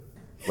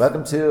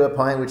Welcome to A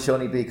Pint with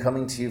Seaniebee,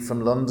 coming to you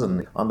from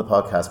London. On the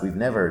podcast, we've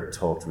never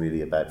talked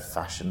really about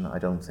fashion, I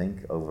don't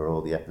think, over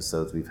all the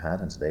episodes we've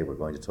had. And today we're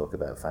going to talk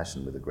about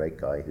fashion with a great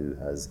guy who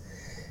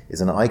is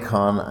an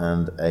icon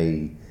and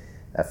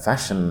a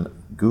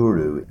fashion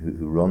guru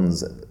who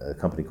runs a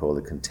company called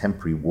the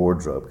Contemporary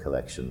Wardrobe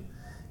Collection.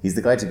 He's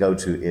the guy to go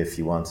to if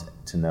you want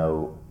to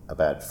know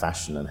about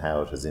fashion and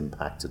how it has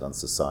impacted on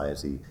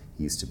society.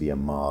 He used to be a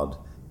mod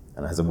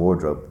and has a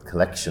wardrobe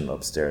collection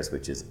upstairs,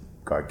 which is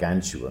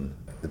gargantuan.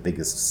 The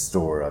biggest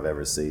store I've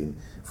ever seen,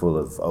 full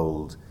of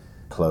old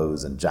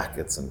clothes and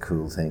jackets and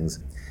cool things.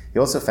 He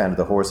also founded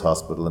the Horse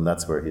Hospital, and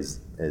that's where his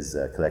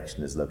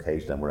collection is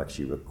located, and we're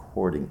actually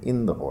recording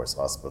in the Horse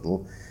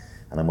Hospital.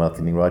 And I'm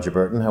welcoming Roger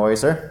Burton. How are you,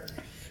 sir?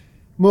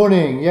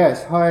 Morning,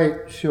 yes. Hi,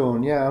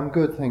 Sean. Yeah, I'm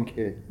good, thank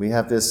you. We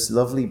have this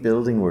lovely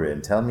building we're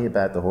in. Tell me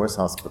about the Horse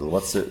Hospital.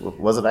 Was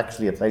it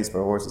actually a place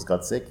where horses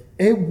got sick?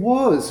 It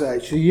was,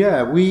 actually,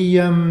 yeah. We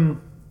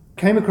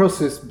came across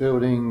this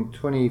building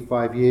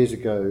 25 years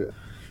ago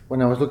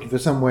when I was looking for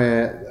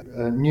somewhere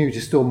new to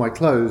store my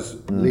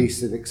clothes.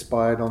 Lease had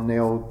expired on the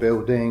old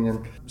building,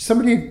 and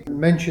somebody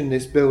mentioned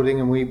this building,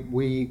 and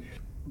we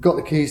got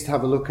the keys to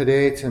have a look at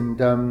it, and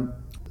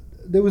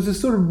there was a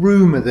sort of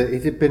rumour that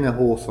it had been a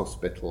horse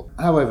hospital.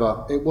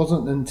 However, it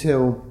wasn't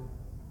until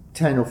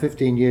 10 or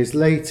 15 years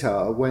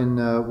later, when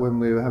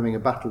we were having a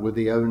battle with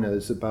the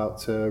owners about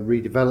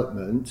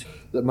redevelopment,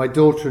 that my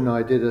daughter and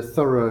I did a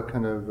thorough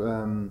kind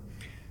of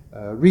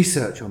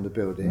research on the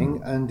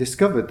building and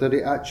discovered that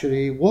it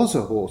actually was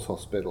a horse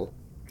hospital.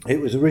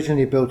 It was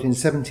originally built in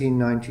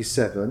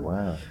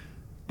 1797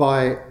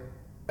 by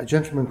a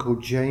gentleman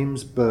called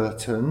James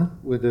Burton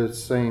with the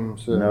same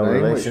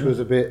surname, which was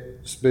a bit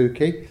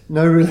spooky.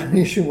 No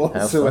relation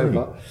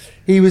whatsoever.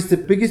 He was the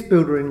biggest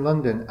builder in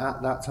London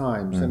at that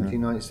time,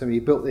 1797. He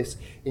built this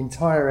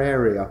entire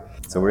area.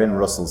 So we're in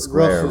Russell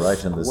Square,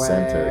 right in the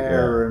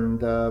centre.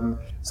 And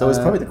so it was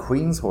probably the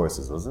Queen's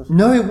horses, was it?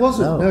 No, it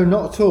wasn't. No,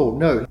 not at all.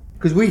 No,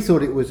 because we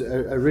thought it was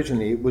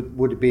originally it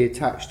would be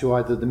attached to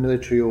either the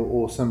military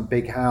or some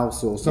big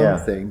house or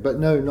something. But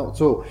no, not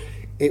at all.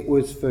 It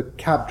was for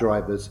cab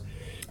drivers.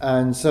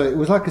 And so it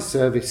was like a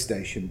service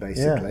station,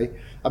 basically.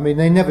 Yeah. I mean,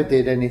 they never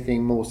did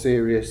anything more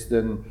serious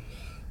than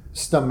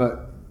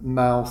stomach,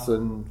 mouth,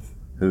 and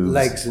hooves,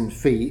 legs and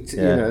feet,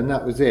 and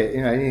that was it.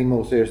 Anything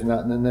more serious than that,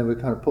 and then they were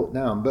kind of put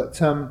down.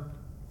 But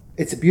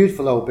it's a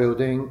beautiful old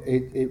building.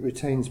 It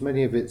retains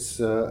many of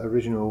its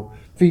original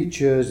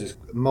features. It's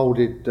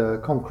moulded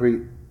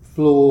concrete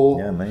floor.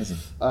 Yeah, amazing.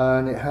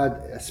 And it had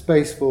a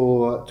space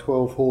for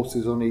 12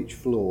 horses on each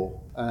floor.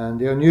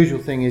 And the unusual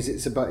thing is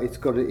it's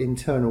got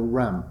internal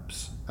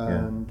ramps.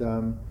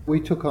 And we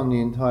took on the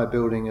entire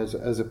building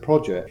as a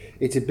project.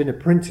 It had been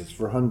apprenticed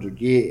for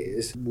 100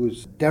 years,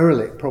 was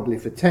derelict probably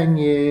for 10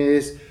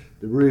 years.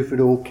 The roof had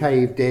all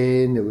caved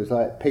in. There was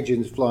like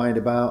pigeons flying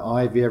about,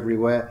 ivy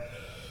everywhere.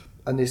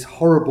 And this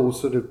horrible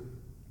sort of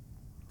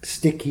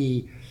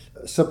sticky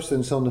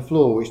substance on the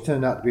floor, which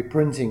turned out to be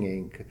printing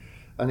ink.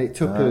 And it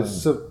took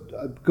us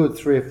a good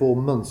 3 or 4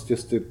 months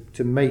just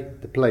to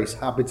make the place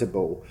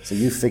habitable. So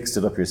you fixed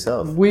it up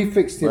yourself? We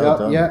fixed it up,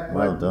 done. yeah.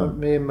 Well done.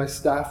 Me and my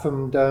staff,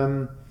 and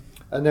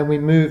then we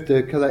moved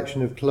the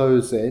collection of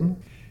clothes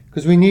in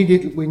because we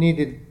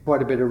needed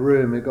quite a bit of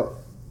room. We got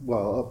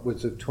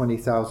upwards of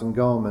 20,000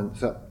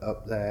 garments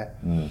up there,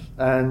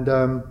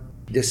 and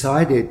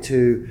decided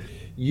to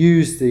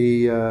use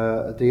the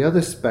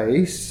other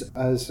space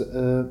as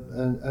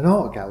an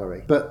art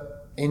gallery.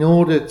 But in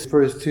order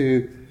for us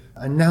to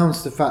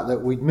announce the fact that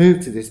we'd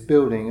moved to this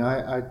building,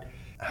 I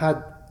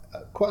had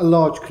quite a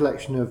large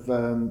collection of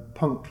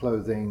punk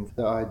clothing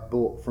that I'd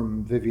bought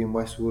from Vivienne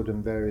Westwood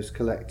and various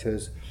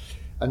collectors,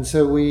 and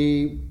so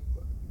we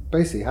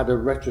basically had a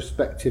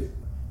retrospective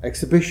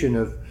exhibition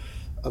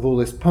of all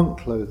this punk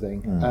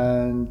clothing,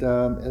 and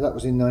that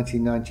was in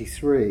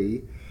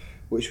 1993,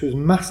 which was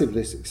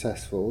massively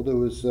successful. There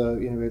was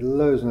we had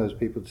loads and loads of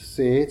people to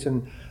see it,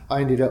 and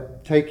I ended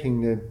up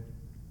taking the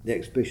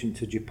exhibition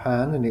to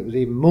Japan, and it was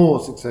even more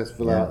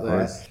successful out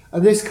there.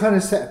 And this kind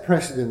of set a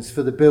precedence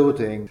for the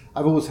building.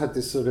 I've always had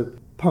this sort of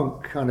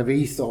punk kind of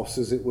ethos,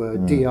 as it were,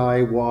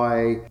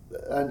 DIY,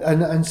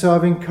 and so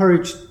I've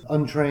encouraged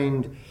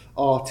untrained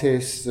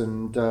artists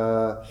and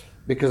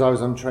because I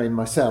was untrained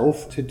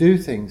myself, to do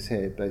things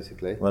here,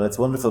 basically. Well, it's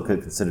wonderful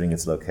considering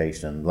its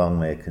location, and long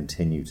may it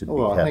continue to be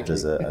kept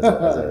as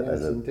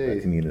a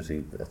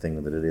community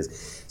thing that it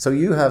is. So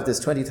you have this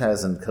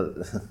 20,000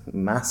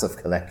 massive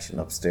collection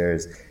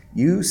upstairs.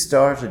 You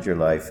started your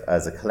life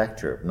as a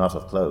collector, not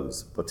of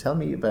clothes, but tell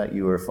me about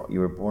you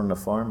were born on a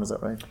farm, is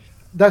that right?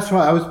 That's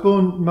right. I was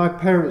born, my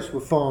parents were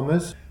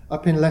farmers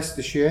up in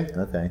Leicestershire.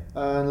 Okay.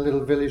 In a little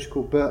village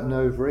called Burton,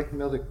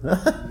 another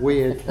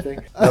weird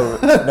thing.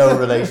 No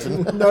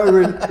relation. No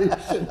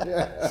relation,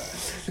 yeah.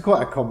 It's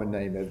quite a common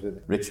name, isn't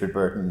it? Richard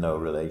Burton, no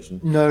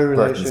relation. No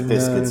relation. Burton's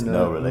Biscuits,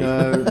 no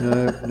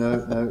relation.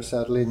 No,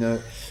 sadly, no.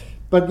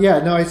 But yeah,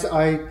 no,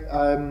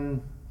 I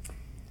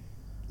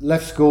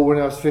left school when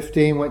I was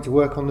 15, went to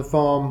work on the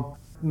farm.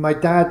 My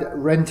dad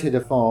rented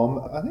a farm.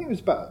 I think it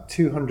was about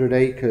 200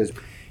 acres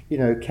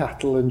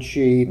cattle and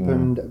sheep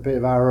and a bit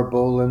of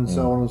arable and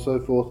so on and so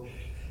forth.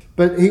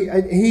 But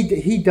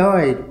he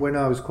died when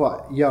I was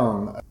quite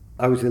young.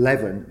 I was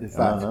 11, in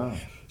fact. Oh, no.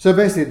 So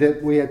basically,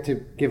 we had to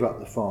give up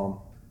the farm.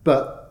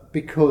 But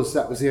because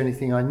that was the only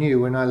thing I knew,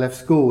 when I left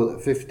school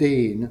at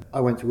 15, I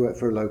went to work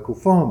for a local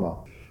farmer.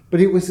 But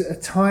it was a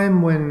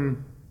time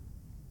when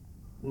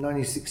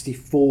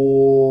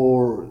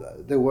 1964,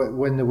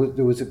 when there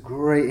was a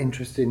great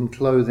interest in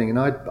clothing, and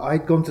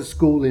I'd gone to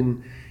school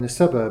in a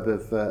suburb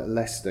of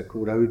Leicester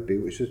called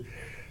Seaniebee,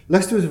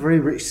 Leicester was a very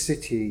rich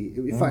city.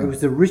 In fact, it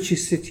was the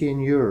richest city in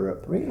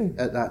Europe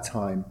at that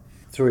time,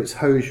 through its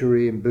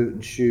hosiery and boot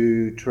and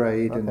shoe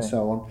trade and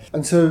so on.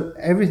 And so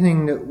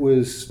everything that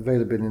was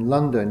available in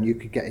London, you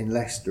could get in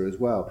Leicester as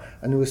well.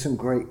 And there were some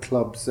great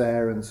clubs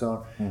there and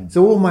so on.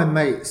 So all my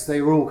mates,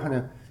 they were all kind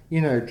of,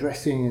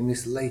 dressing in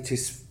this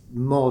latest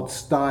mod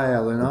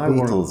style, and the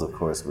Beatles, of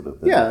course, would have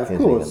been. Yeah, of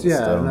course,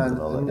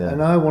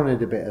 and I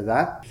wanted a bit of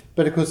that.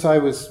 But of course, I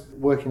was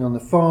working on the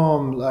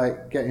farm,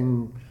 like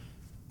getting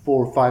 £4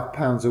 or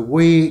 £5 a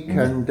week,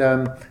 and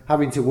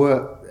having to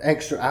work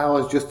extra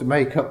hours just to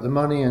make up the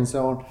money and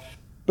so on.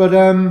 But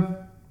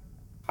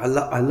I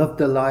loved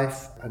the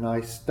life, and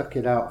I stuck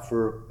it out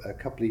for a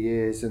couple of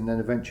years, and then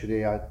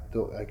eventually I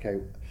thought, okay,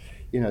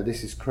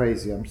 this is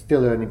crazy. I'm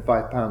still earning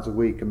 £5 a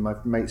week, and my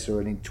mates are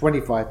earning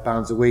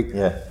 £25 a week.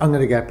 Yeah. I'm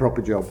going to get a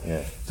proper job.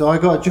 Yeah. So I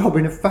got a job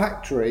in a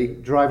factory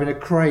driving a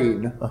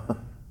crane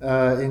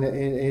in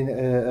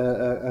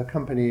a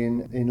company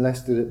in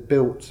Leicester that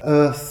built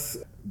earth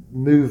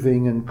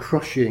moving and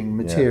crushing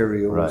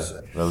materials.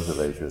 Right.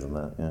 Rotavators and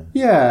that. Yeah.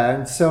 Yeah,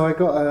 and so I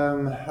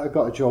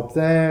got a job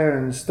there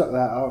and stuck that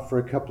out for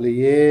a couple of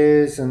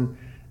years, and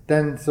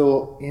then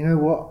thought, you know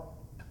what?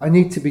 I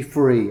need to be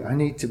free. I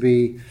need to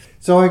be.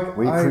 So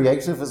were you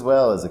creative as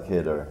well as a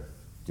kid, or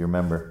do you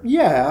remember?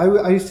 Yeah,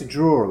 I used to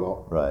draw a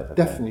lot. Right. Okay.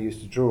 Definitely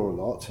used to draw a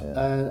lot,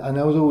 Yeah. and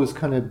I was always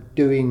kind of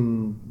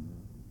doing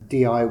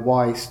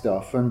DIY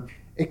stuff, and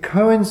it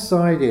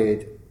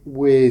coincided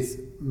with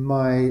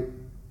my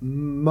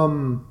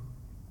mum.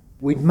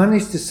 She'd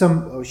managed to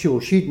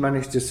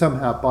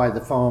somehow buy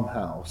the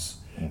farmhouse.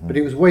 But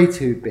it was way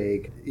too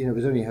big. It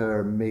was only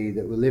her and me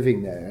that were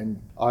living there, and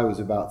I was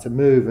about to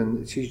move,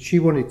 and she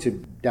wanted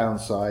to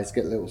downsize,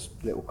 get a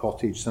little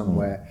cottage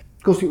somewhere.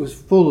 Of course, it was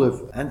full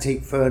of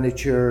antique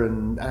furniture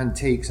and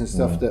antiques and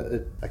stuff that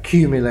had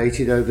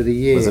accumulated over the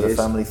years. Was it a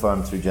family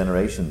farm through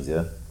generations,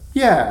 yeah?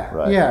 Yeah,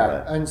 Right.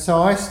 And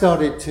so I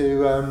started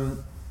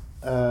to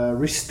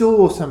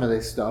restore some of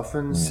this stuff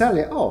and sell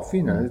it off,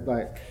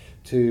 like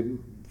to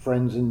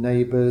friends and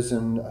neighbours,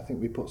 and I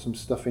think we put some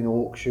stuff in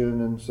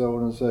auction and so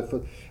on and so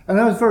forth. And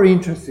I was very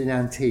interested in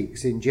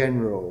antiques in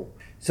general.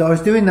 So I was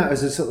doing that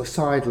as a sort of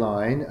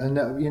sideline, and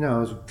I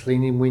was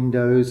cleaning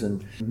windows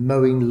and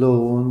mowing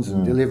lawns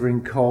and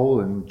delivering coal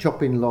and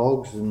chopping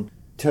logs and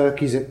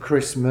turkeys at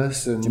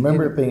Christmas. And do you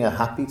remember it being a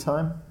happy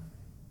time?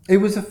 It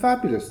was a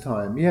fabulous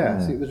time,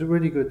 yes. It was a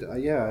really good,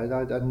 I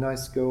had a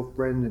nice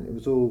girlfriend, and it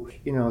was all,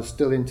 I was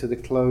still into the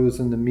clothes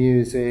and the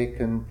music,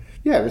 and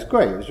yeah, it was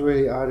great. It was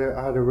really, I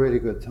had a really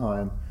good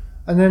time.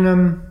 And then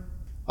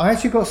I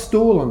actually got a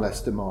stall on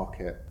Leicester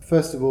Market.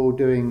 First of all,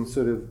 doing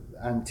sort of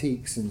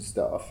antiques and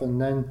stuff,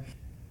 and then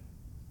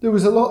there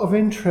was a lot of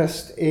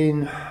interest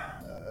in,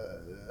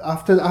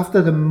 after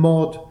the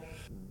mod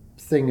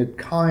thing had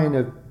kind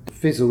of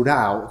fizzled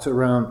out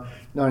around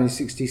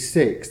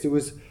 1966, there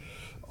was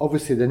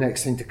obviously the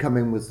next thing to come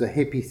in was the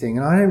hippie thing,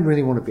 and I didn't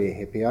really want to be a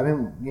hippie. I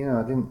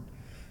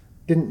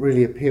didn't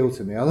really appeal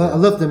to me. I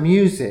loved the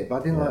music, but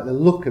I didn't like the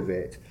look of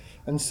it.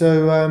 And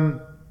so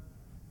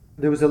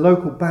there was a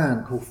local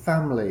band called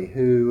Family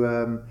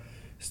who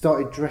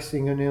started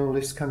dressing in all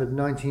this kind of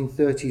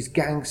 1930s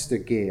gangster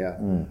gear,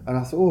 and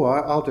I thought,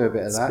 I'll do a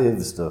bit of that.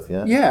 Spiv stuff,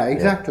 yeah. Yeah,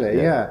 exactly.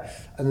 Yeah.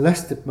 And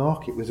Leicester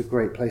Market was a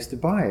great place to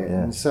buy it,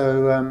 and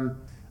so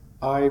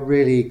I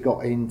really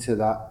got into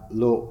that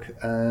look,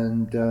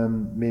 and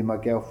me and my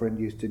girlfriend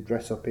used to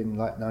dress up in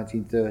like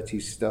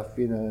 1930s stuff,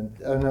 and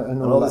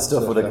all that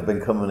stuff would have been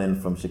coming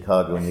in from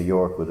Chicago and New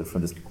York,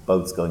 from just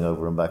boats going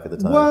over and back at the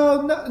time.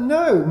 Well,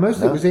 no,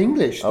 mostly it was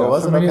English stuff. Oh,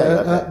 was it? Okay.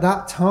 At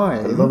that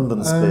time, the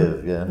London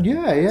Spiv, yeah.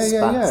 Yeah.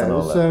 It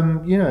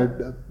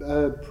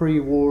was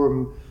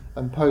pre-war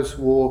and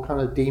post-war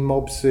kind of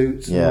demob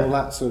suits and all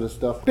that sort of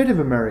stuff. Bit of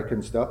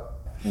American stuff,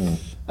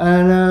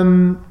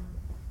 and.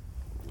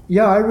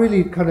 I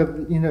really kind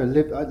of,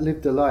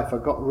 lived a life. I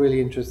got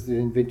really interested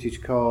in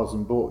vintage cars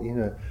and bought a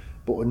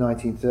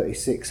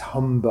 1936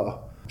 Humber,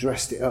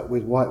 dressed it up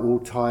with white wall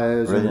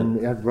tyres, and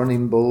it had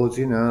running boards,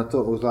 I thought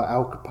it was like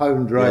Al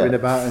Capone driving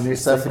about in this.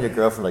 Yourself and your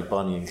girlfriend like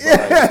Bonnie and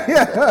Clyde.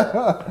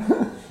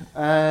 Yeah.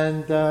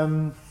 And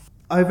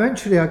I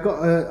got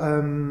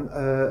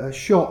a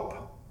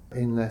shop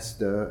in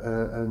Leicester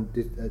and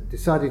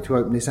decided to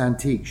open this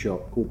antique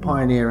shop called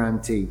Pioneer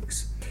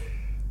Antiques.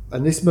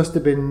 And this must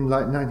have been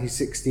like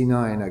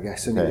 1969, I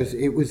guess. And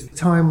it was a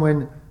time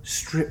when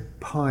strip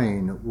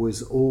pine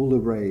was all the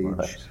rage.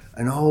 Right.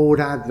 And old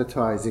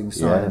advertising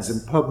signs Yes.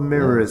 and pub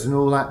mirrors and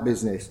all that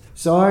business.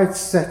 So I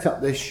set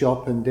up this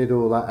shop and did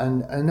all that.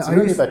 And So I you're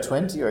only used, about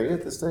 20, are you,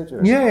 at this stage?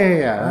 Or?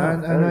 yeah.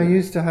 Oh, and I very-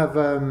 used to have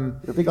You're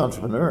a big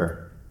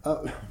entrepreneur.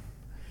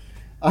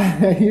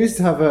 I used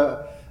to have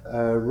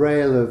a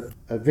rail of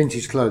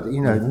vintage clothing,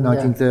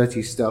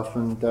 1930s stuff,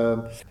 and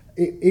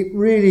it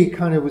really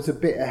kind of was a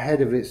bit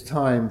ahead of its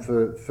time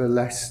for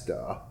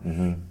Leicester.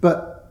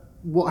 But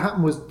what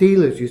happened was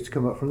dealers used to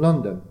come up from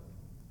London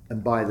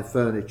and buy the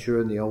furniture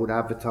and the old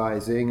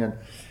advertising, and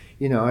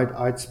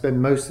I'd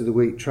spend most of the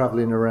week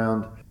travelling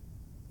around,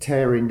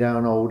 tearing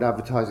down old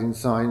advertising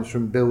signs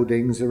from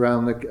buildings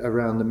around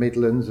the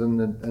Midlands and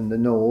the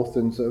North,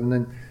 and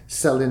then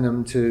selling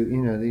them to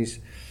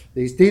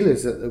these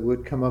dealers that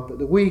would come up at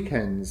the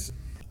weekends.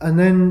 And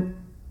then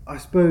I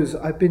suppose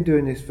I've been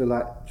doing this for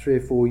like 3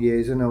 or 4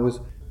 years, and I was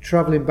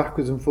travelling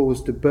backwards and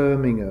forwards to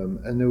Birmingham,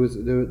 and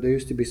there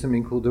used to be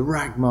something called the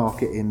Rag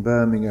Market in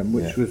Birmingham,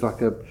 which was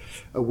like a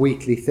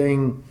weekly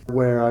thing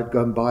where I'd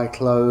go and buy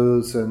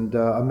clothes, and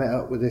I met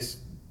up with this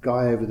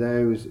guy over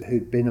there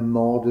who'd been a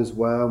mod as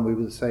well, and we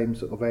were the same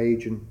sort of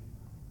age, and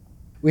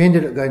we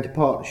ended up going to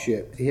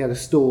partnership. He had a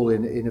stall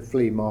in a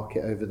flea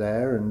market over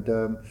there,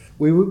 and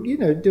we were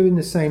doing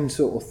the same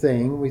sort of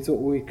thing. We thought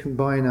we'd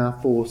combine our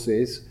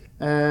forces,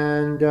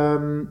 and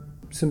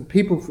some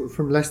people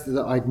from Leicester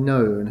that I'd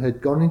known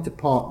had gone into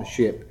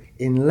partnership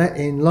in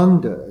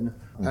London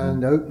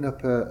and opened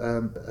up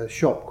a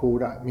shop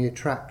called Acme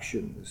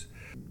Attractions,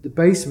 the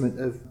basement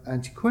of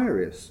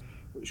Antiquarius,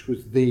 which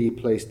was the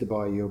place to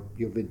buy your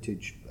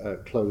vintage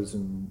clothes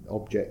and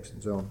objects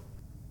and so on.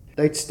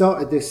 They'd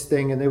started this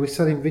thing, and they were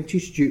selling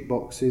vintage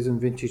jukeboxes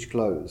and vintage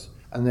clothes,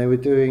 and they were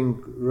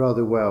doing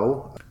rather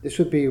well. This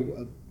would be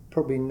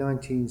probably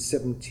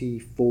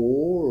 1974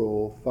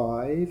 or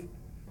 5.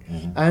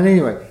 And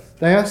anyway,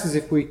 they asked us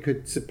if we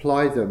could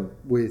supply them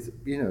with,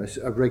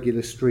 a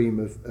regular stream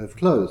of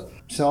clothes.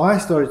 So I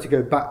started to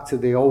go back to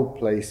the old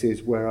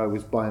places where I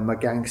was buying my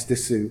gangster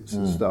suits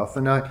and stuff.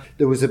 And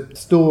there was a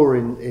store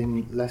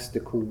in Leicester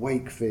called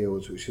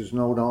Wakefield's, which was an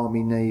old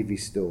Army Navy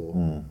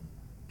store.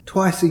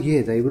 Twice a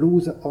year, they would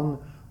always on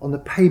the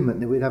pavement.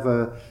 They would have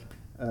a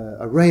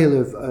rail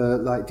of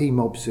like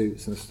demob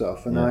suits and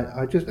stuff. And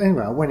I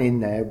went in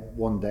there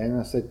one day and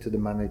I said to the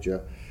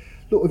manager,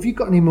 "Look, have you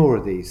got any more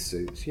of these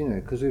suits?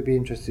 Because we'd be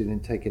interested in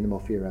taking them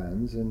off your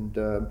hands." And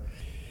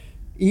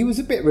he was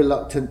a bit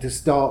reluctant to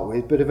start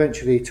with, but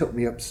eventually he took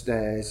me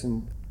upstairs,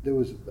 and there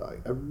was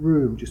a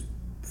room just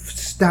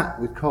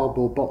stacked with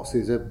cardboard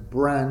boxes of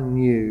brand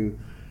new,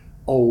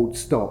 old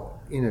stock,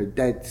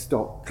 dead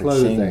stock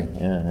clothing.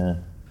 Yeah.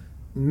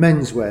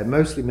 Menswear,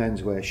 mostly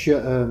menswear,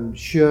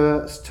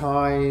 shirts,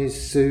 ties,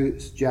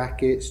 suits,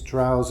 jackets,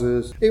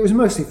 trousers. It was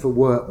mostly for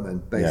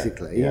workmen,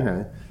 basically,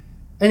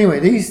 Anyway,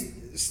 these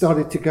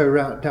started to go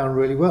down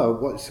really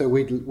well. So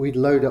we'd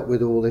load up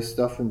with all this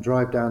stuff and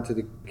drive down to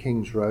the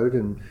King's Road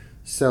and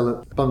sell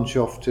a bunch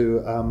off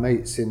to our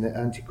mates in the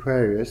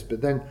Antiquarius.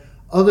 But then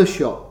other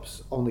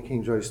shops on the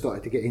King's Road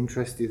started to get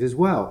interested as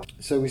well.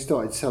 So we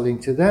started selling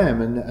to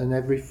them, and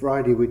every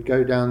Friday we'd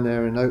go down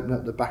there and open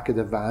up the back of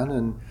the van,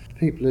 and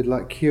people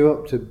would queue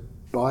up to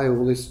buy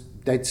all this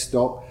dead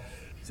stock.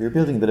 So you're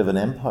building a bit of an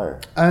empire.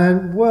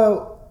 And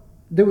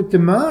the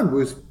demand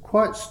was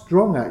quite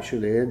strong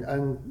actually,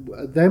 and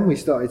then we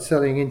started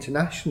selling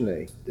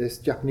internationally. This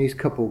Japanese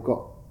couple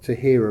got to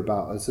hear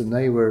about us, and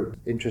they were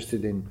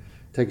interested in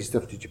taking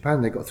stuff to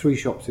Japan. They got 3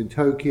 shops in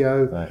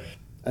Tokyo. Right.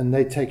 And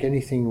they'd take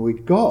anything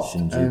we'd got.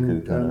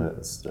 Shinjuku kind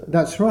of stuff.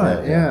 That's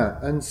right, yeah.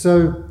 And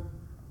so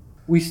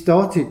we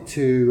started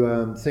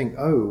to think,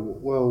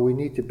 we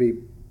need to be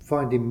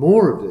finding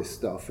more of this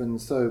stuff. And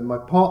so my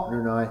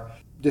partner and I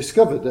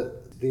discovered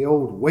that the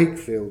old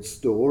Wakefield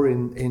store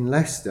in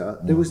Leicester,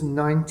 there was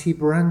 90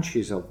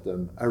 branches of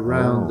them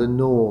around the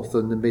North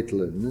and the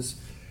Midlands.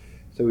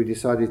 So we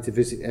decided to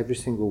visit every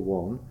single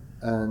one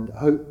and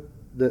hope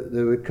that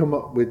they would come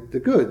up with the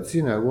goods.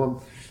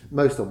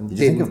 Most of them Did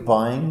you think of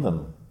buying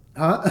them?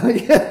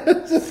 Yeah.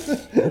 You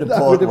could have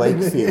bought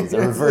Wakefield's,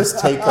 a reverse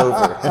takeover.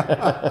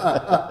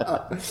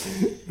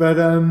 But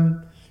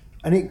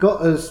and it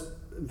got us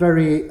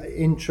very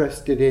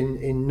interested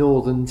in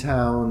northern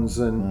towns,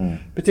 and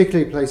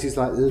particularly places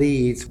like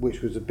Leeds,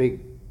 which was a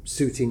big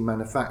suiting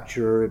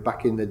manufacturer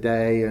back in the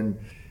day. And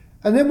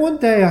then one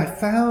day I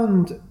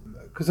found,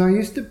 because I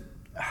used to,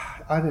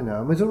 I don't know,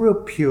 I was a real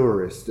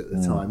purist at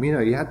the time.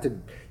 You had to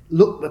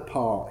look the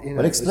part.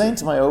 But explain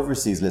to my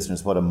overseas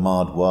listeners what a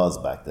mod was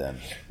back then.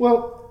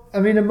 Well, I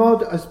mean, a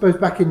mod, I suppose,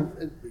 back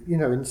in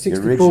in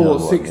 64,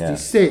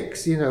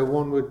 66,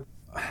 one would.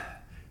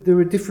 There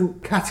were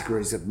different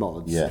categories of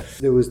mods. Yeah.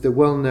 There was the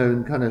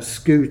well-known kind of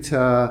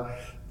scooter,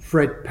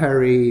 Fred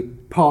Perry,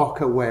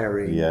 Parker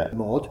wearing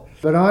mod.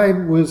 But I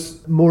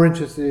was more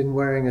interested in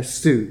wearing a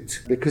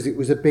suit because it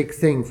was a big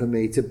thing for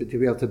me to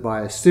be able to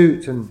buy a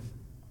suit. And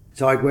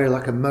So I'd wear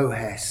like a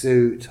mohair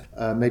suit,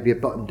 maybe a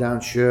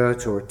button-down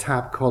shirt or a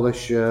tab collar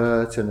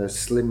shirt and a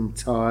slim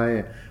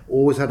tie.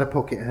 Always had a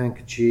pocket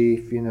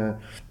handkerchief,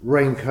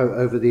 raincoat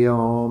over the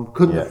arm.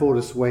 Couldn't afford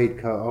a suede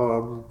coat.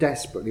 Oh, I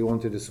desperately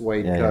wanted a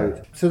suede coat.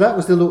 Yeah. So that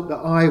was the look that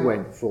I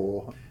went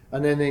for.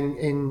 And then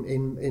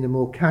in a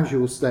more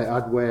casual state,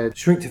 I'd wear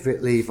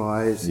shrink-to-fit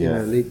Levi's,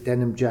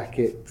 denim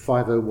jacket,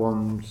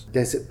 501s,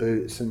 desert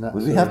boots, and that.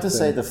 Would we have to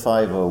say the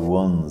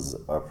 501s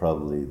are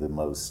probably the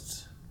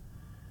most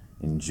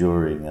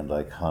enduring and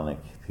iconic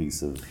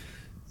piece of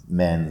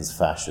men's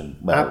fashion?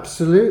 Well,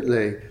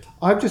 absolutely.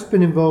 I've just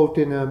been involved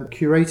in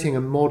curating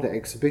a mod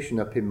exhibition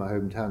up in my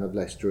hometown of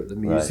Leicester at the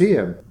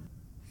museum.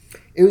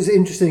 Right. It was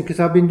interesting because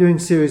I've been doing a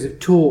series of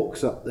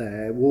talks up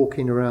there,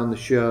 walking around the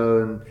show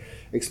and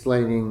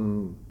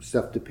explaining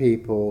stuff to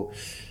people.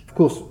 Of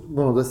course,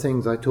 one of the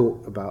things I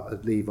talk about are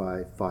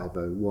Levi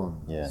 501s.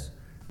 Yeah.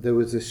 There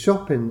was a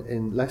shop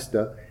in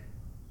Leicester,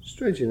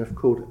 strangely enough,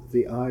 called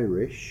The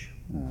Irish,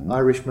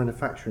 Irish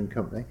Manufacturing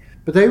Company.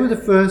 But they were the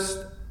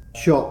first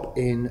shop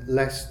in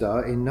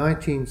Leicester in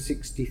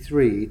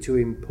 1963 to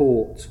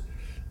import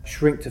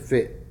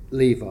shrink-to-fit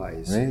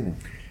Levi's. Really?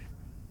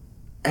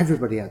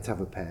 Everybody had to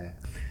have a pair.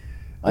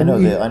 I know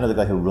the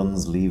guy who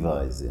runs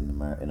Levi's in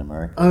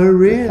America. Oh,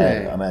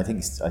 really? I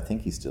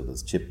think he still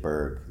does. Chip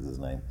Berg is his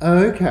name. Oh,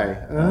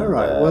 okay. All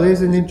right. Well,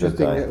 there's an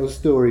interesting little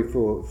story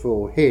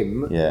for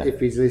him, if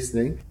he's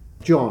listening.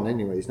 John,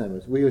 anyway, his name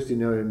was. We used to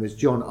know him as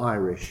John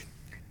Irish.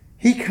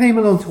 He came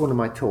along to one of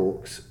my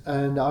talks,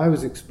 and I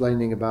was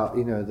explaining about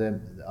the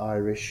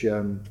Irish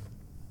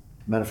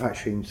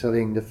manufacturing,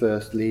 selling the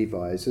first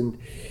Levi's, and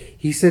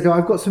he said,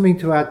 "I've got something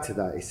to add to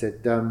that." He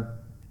said,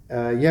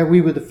 we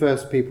were the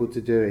first people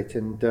to do it,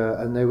 and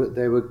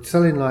they were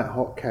selling like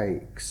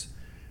hotcakes,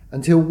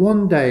 until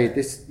one day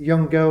this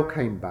young girl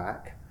came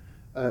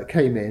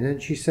in,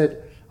 and she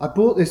said, "I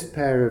bought this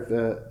pair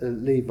of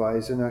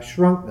Levi's and I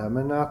shrunk them,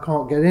 and I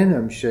can't get in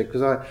them." She said,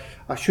 "Because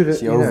I should have."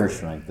 She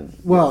overshrunk them.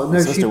 Well, no,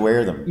 you're supposed to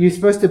wear them. You're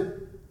supposed to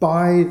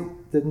buy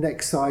the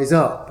next size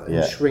up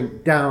and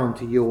shrink down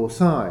to your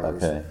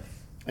size. Okay.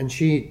 And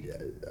she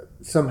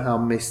somehow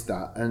missed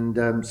that,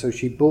 and so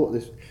she bought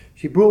this.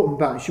 She brought them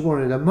back. She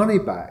wanted her money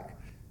back,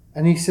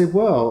 and he said,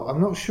 "Well, I'm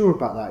not sure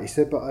about that." He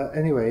said, "But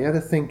anyway, he had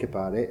to think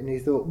about it, and he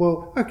thought,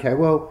 well, okay,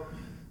 well,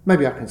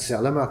 maybe I can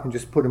sell them. I can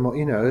just put them on,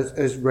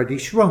 as ready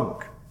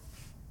shrunk."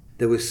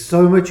 There was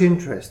so much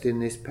interest in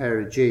this pair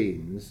of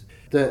jeans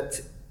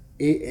that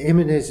him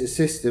and his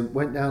assistant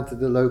went down to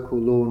the local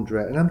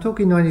laundrette, and I'm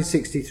talking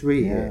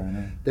 1963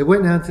 here. They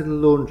went down to the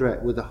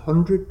laundrette with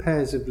 100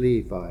 pairs of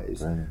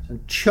Levi's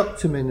and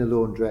chucked them in the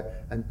laundrette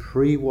and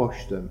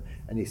pre-washed them.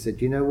 And he said,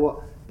 "You know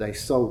what? They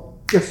sold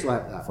just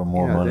like that for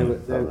more money."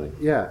 Probably.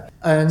 Yeah,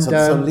 and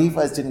so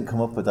Levi's didn't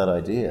come up with that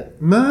idea.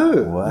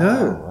 No, wow,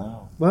 no. Wow.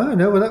 Well,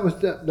 no, well that was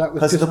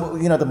because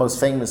the most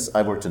famous.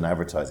 I worked in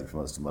advertising for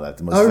most of my life.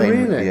 The most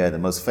famous, really? Yeah, the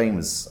most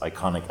famous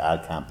iconic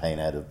ad campaign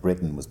out of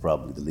Britain was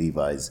probably the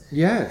Levi's.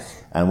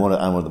 Yes. And one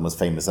of the most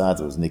famous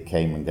ads was Nick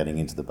Cayman getting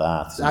into the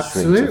baths.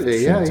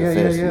 Absolutely, yeah.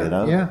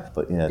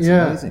 But it's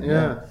amazing.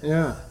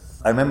 Yeah.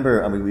 I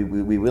remember. I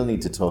mean, we will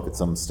need to talk at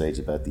some stage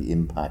about the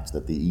impact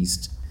that the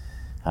East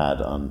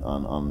had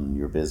on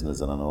your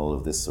business and on all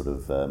of this sort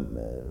of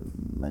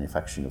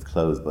manufacturing of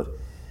clothes. But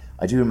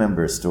I do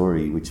remember a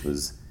story which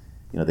was,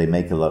 they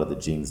make a lot of the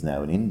jeans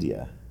now in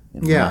India,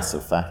 in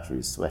massive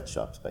factories,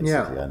 sweatshops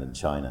basically, and in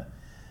China.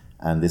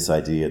 And this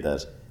idea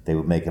that they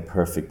would make a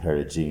perfect pair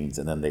of jeans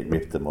and then they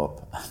rip them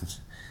up and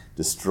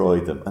destroy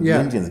them. And the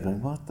Indians are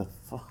going, "What the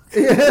fuck?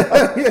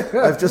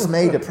 I've just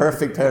made a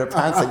perfect pair of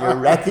pants and you're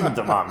wrecking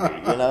them on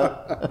me,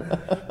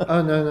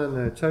 Oh,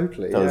 no,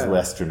 totally. Those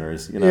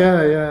Westerners,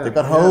 Yeah. They've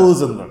got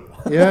holes in them.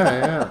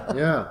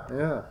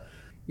 Yeah.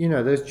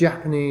 Those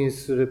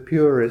Japanese sort of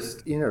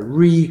purists,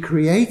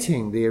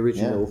 recreating the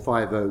original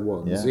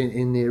 501s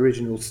in the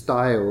original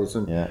styles.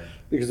 And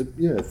because,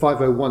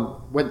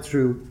 501 went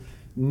through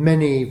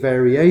many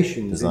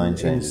variations Design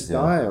in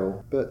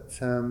style. But...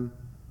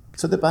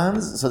 So the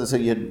bands, so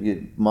you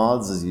had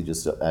mods, as you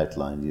just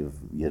outlined. You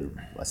had,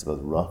 I suppose,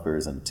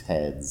 rockers and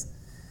Teds.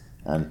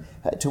 And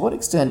to what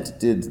extent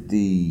did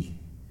the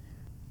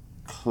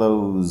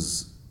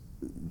clothes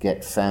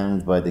get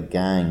found by the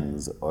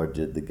gangs, or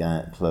did the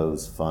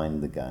clothes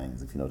find the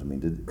gangs, if you know what I mean?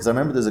 Because I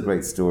remember there's a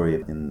great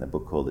story in a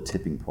book called The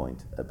Tipping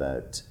Point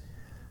about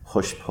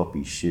hush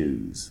puppy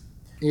shoes,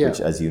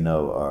 which, as you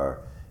know, are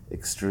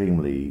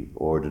extremely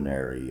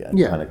ordinary and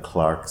kind of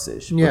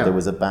Clarks-ish. But there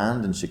was a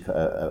band in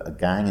a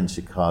gang in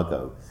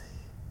Chicago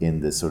in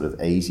the sort of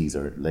 80s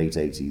or late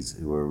 80s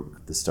who were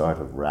the start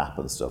of rap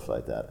and stuff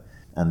like that.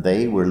 And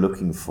they were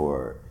looking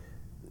for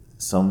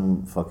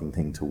some fucking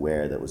thing to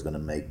wear that was going to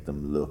make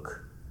them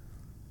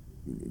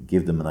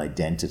give them an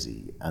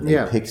identity. And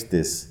they picked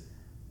this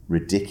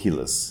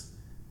ridiculous,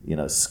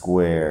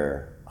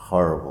 square,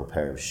 horrible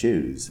pair of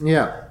shoes.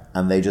 Yeah.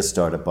 And they just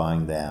started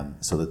buying them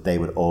so that they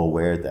would all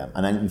wear them.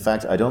 And in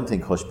fact, I don't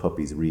think Hush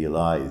Puppies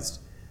realised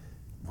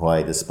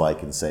why the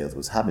spike in sales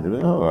was happening. They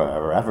were, oh,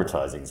 our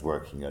advertising's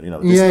working. You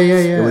know, Yeah.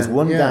 There was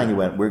one gang who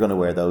went, we're going to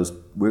wear those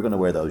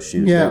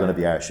shoes. Yeah. They're going to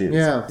be our shoes.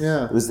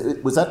 Yeah. Was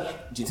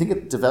that? Do you think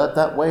it developed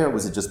that way, or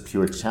was it just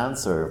pure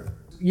chance? Or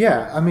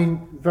Yeah, I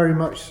mean, very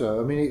much so.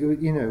 I mean,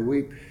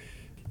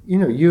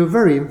 you were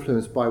very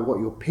influenced by what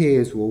your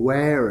peers were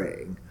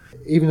wearing.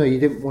 Even though you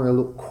didn't want to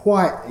look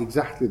quite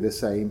exactly the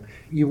same,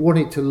 you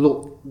wanted to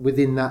look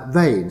within that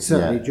vein,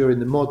 certainly during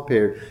the mod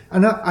period.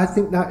 And I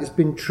think that has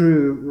been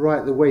true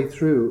right the way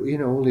through,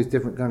 all these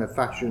different kind of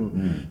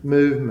fashion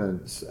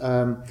movements.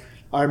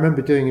 I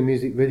remember doing a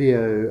music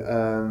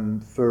video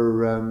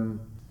for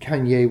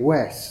Kanye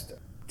West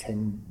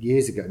 10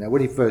 years ago now,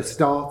 when he first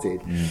started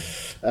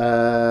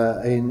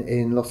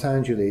in Los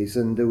Angeles.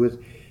 And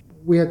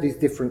we had these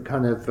different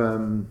kind of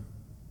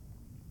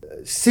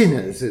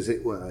sinners, as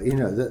it were,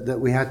 that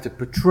we had to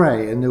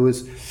portray. And there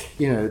was,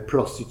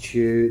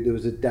 prostitute, there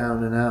was a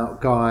down and out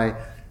guy,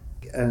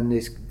 and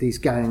these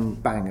gang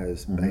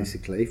bangers,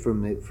 basically,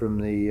 from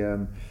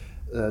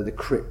the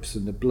Crips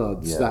and the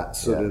Bloods, that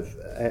sort of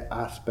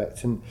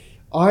aspect. And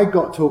I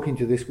got talking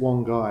to this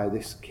one guy,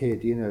 this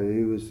kid,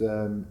 who was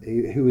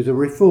a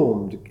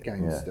reformed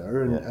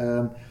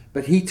gangster,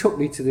 but he took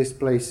me to this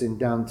place in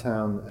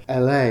downtown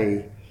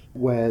LA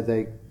where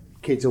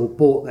kids all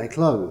bought their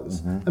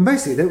clothes, and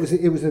basically it was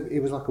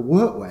like a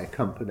workwear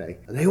company,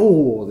 and they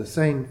all wore the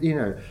same,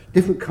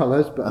 different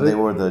colours, but and they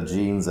wore the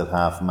jeans at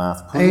half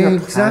mast. Pull your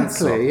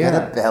pants up, get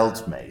a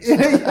belt, mate.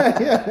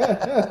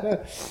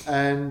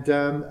 And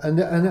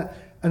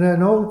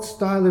an old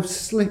style of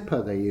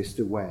slipper they used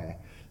to wear,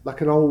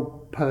 like an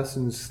old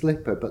person's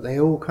slipper, but they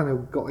all kind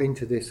of got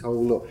into this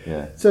whole look.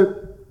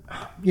 So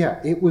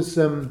it was.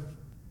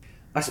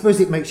 I suppose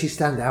it makes you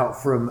stand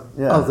out from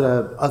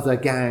other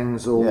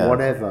gangs or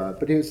whatever,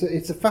 but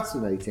it's a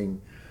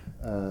fascinating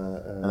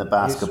and the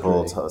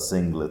basketball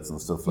singlets and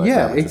stuff like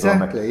that. Yeah,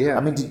 exactly. Yeah.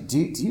 I mean, do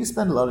you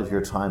spend a lot of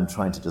your time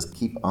trying to just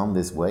keep on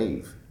this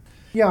wave?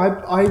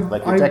 Yeah,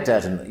 you're decked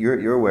out, and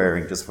you're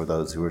wearing, just for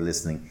those who are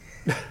listening,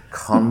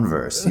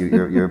 Converse.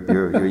 Your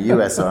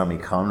US Army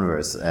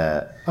Converse.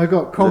 I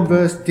got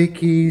Converse,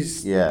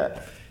 Dickies. Yeah.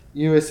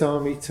 US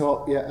Army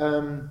top.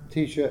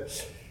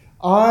 T-shirt.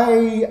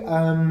 I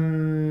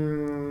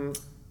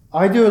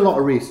do a lot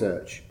of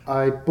research.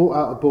 I bought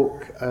out a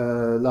book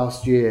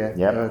last year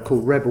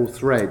called Rebel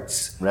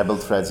Threads. Rebel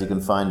Threads. You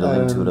can find a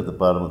link to it at the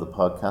bottom of the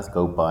podcast.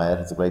 Go buy it.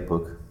 It's a great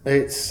book.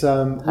 It's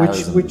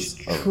which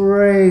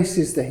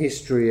traces the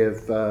history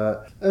of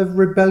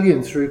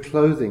rebellion through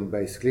clothing,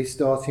 basically,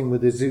 starting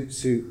with the Zoot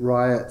Suit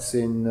riots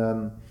in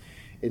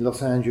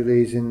Los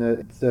Angeles in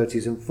the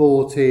 30s and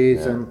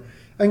 40s,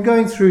 and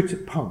going through to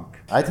punk.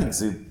 I think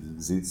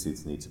Zoot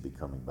Suits need to be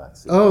coming back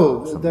soon.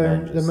 Oh,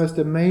 they're the most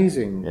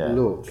amazing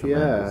look.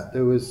 Tremendous.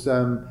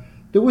 Yeah,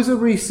 there was a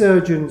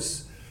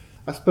resurgence,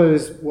 I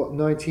suppose.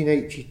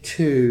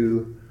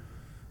 1982.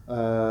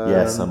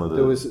 Some of the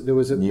there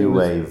was a new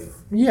wave.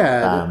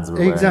 Yeah,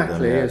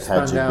 exactly. Them,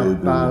 Spandau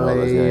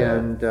Ballet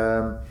and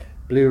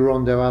Blue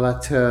Rondo à la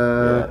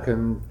Turque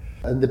and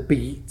the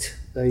Beat.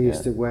 They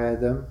used to wear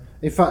them.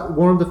 In fact,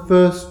 one of the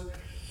first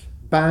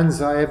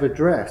bands I ever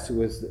dressed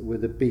was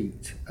with a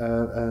Beat,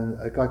 and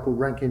a guy called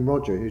Rankin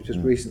Roger, who's just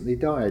recently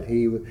died.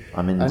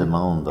 I'm in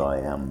demand. I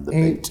am the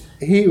Beat.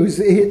 He was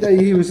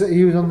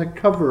on the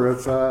cover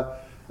of a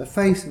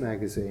Face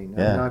magazine,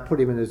 and I put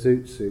him in a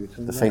Zoot suit.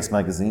 And the Face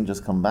magazine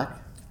just come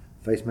back.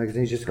 Face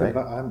magazine's just come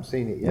back. I haven't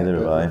seen it yet. Neither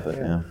have I, but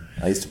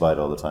I used to buy it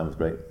all the time. It was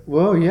great.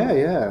 Well, yeah.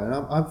 And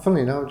I'm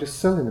funny now. I'm just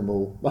selling them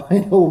all.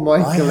 Buying all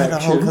my collection. I had a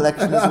whole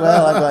collection as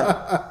well.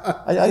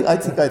 I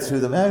think I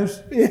threw them out.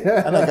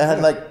 Yeah. And I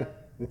had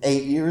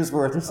 8 years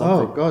worth or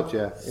something. Oh God,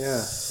 yeah.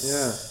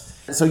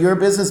 So your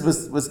business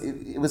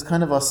was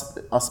kind of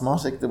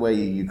osmotic, the way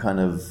you kind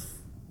of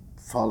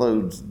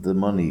followed the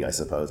money, I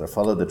suppose, or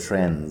followed the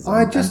trends.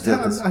 I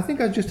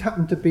think I just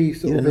happened to be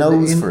sort of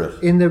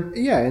in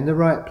the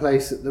right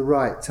place at the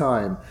right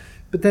time.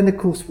 But then, of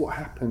course, what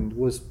happened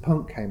was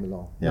punk came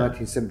along,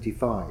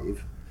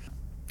 1975.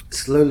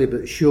 Slowly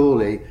but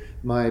surely,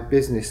 my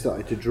business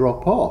started to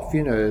drop off.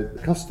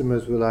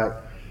 Customers were like,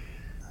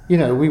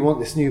 we want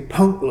this new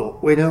punk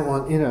look. We don't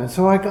want,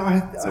 So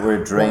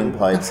we're drain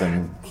pipes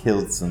and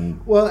kilts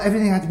and... Well,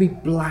 everything had to be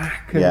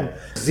black and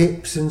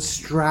zips and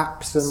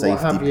straps and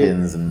safety what have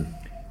pins you. And...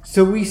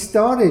 So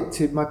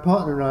my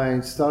partner and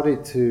I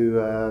started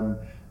to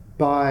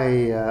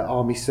buy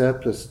army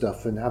surplus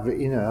stuff and have it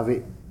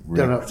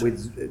done up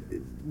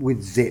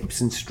with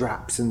zips and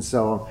straps and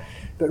so on.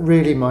 But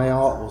really, my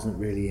art wasn't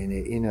really in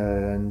it,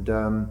 and...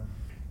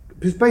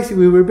 because basically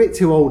we were a bit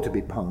too old to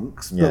be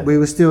punks, but we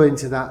were still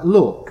into that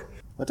look.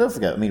 But don't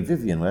forget,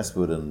 Vivienne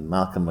Westwood and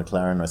Malcolm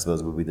McLaren, I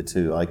suppose, would be the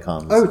two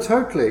icons. Oh,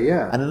 totally,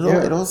 yeah. And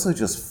it also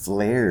just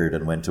flared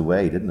and went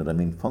away, didn't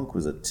it? Punk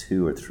was a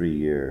 2 or 3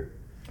 year.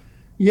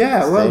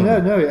 Yeah, well,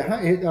 no,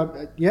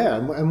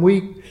 and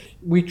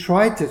we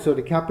tried to sort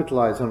of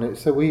capitalise on it.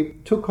 So we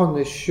took on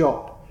this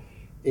shop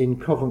in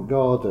Covent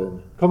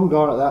Garden. Covent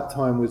Garden at that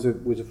time was a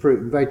fruit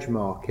and veg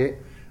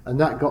market. and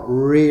that got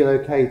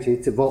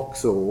relocated to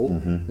Vauxhall,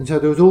 and so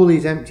there was all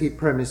these empty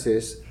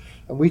premises,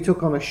 and we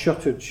took on a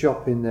shuttered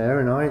shop in there,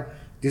 and I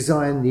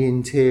designed the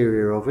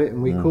interior of it,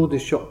 and we called the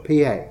shop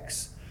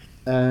PX,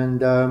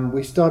 and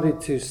we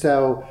started to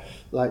sell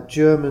like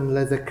German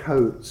leather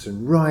coats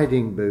and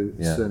riding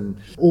boots and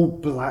all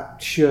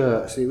black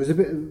shirts. It was a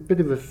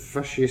bit of a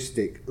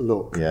fascistic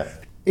look. Yeah.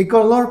 It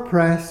got a lot of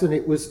press, and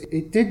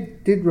it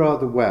did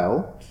rather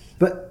well,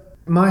 but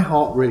my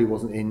heart really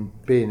wasn't in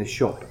being a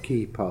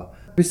shopkeeper.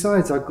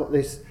 Besides, I've got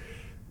this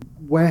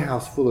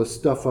warehouse full of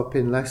stuff up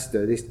in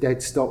Leicester, this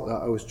dead stock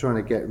that I was trying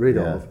to get rid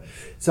of.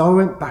 So I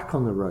went back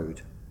on the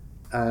road,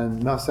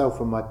 and myself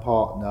and my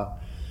partner,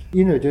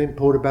 doing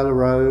Portobello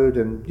Road,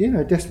 and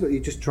desperately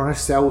just trying to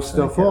sell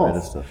stuff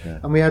off.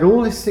 And we had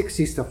all this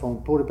 60s stuff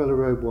on Portobello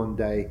Road one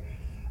day,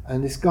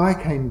 and this guy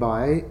came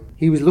by.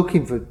 He was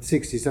looking for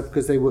 60s stuff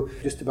because they were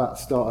just about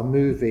to start a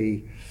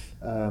movie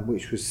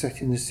which was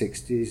set in the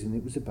 60s, and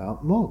it was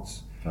about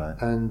mods. Right.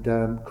 And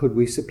could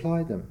we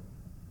supply them?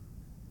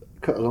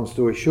 Cut a long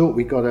story short,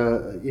 we got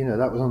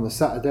that was on the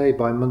Saturday.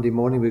 By Monday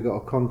morning, we got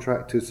a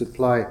contract to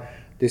supply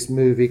this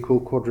movie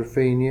called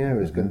Quadrophenia. It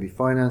was going to be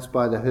financed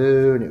by The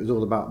Who, and it was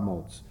all about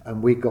mods.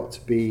 And we got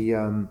to be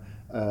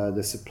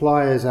the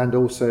suppliers and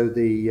also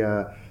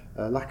the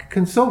like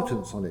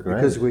consultants on it. Great.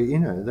 Because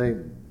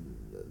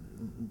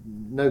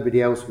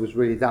nobody else was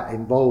really that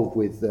involved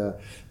with the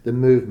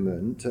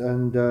movement,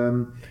 and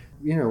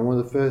one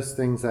of the first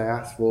things they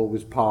asked for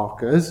was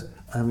Parkers,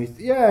 and we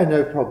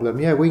no problem,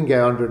 we can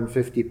get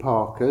 150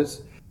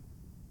 Parkers.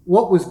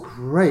 What was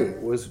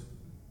great was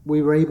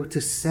we were able to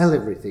sell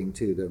everything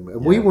to them,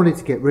 and we wanted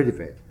to get rid of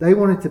it. They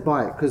wanted to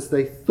buy it because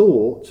they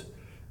thought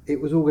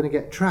it was all going to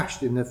get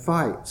trashed in the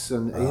fights,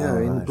 and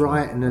in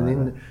Brighton,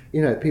 and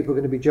in people are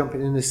going to be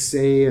jumping in the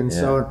sea and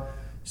so on.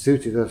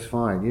 Suited us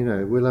fine,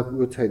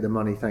 we'll take the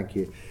money, thank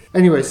you.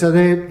 Anyway, so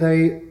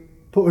they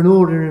put an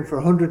order in for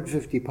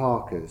 150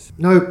 Parkers.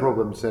 No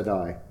problem, said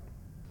I.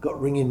 Got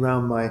ringing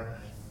round my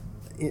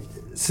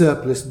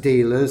surplus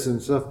dealers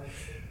and stuff.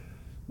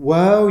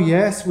 Well,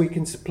 yes, we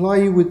can supply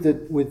you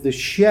with the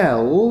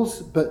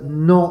shells, but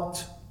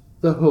not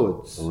the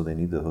hoods. Oh, they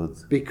need the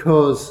hoods.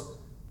 Because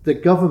the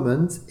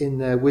government, in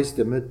their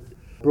wisdom, had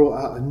brought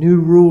out a new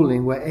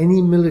ruling where any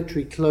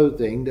military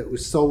clothing that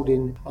was sold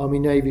in Army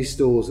Navy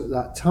stores at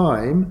that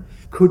time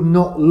could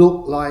not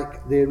look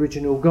like the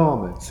original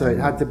garment. So it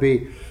had to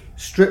be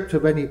stripped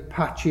of any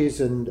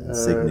patches and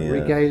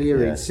regalia,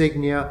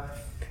 insignia,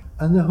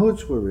 and the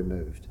hoods were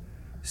removed.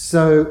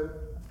 So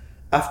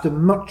after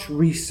much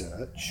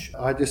research,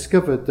 I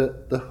discovered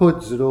that the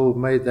hoods had all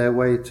made their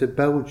way to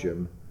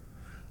Belgium,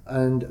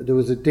 and there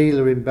was a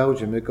dealer in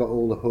Belgium that got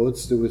all the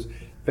hoods. There was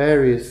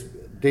various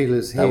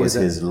dealers here. That was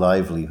his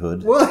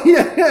livelihood. Well,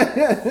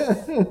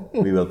 yeah.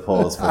 We will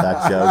pause for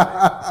that joke.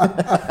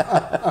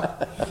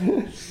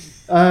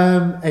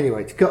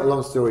 Anyway, to cut a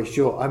long story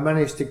short, I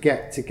managed to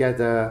get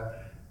together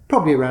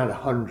probably around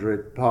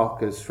 100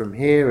 Parkers from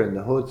here and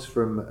the hoods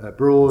from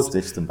abroad.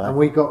 Stitched them back. And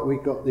we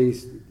got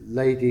these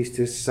ladies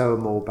to sew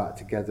them all back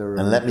together.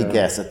 And let me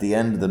guess, at the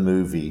end of the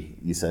movie,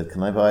 you said,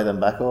 "Can I buy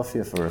them back off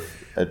you for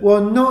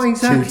well, not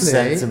exactly 2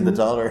 cents in the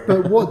dollar?"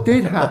 But what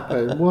did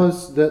happen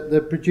was that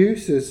the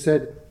producers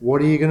said,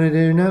 "What are you going to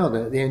do now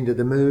at the end of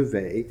the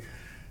movie?"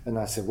 And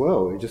I said,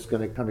 "Well, we're just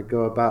going to kind of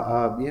go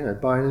about,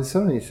 buying and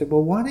selling." He said,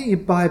 "Well, why don't you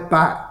buy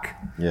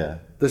back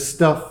the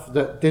stuff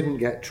that didn't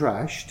get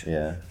trashed,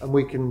 and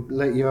we can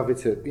let you have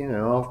it at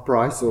half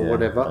price or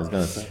whatever." I was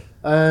going to say.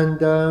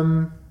 And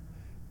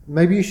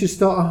maybe you should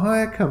start a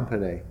hire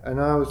company. And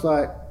I was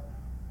like,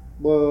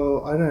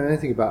 well, I don't know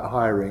anything about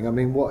hiring. I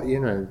mean, what,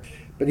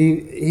 But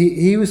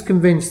he was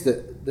convinced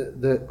that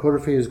the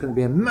Quadrophenia was going to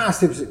be a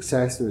massive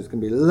success. There was going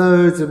to be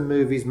loads of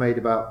movies made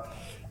about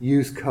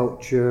youth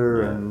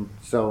culture and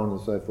so on and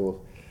so forth.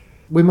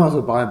 We might as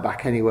well buy them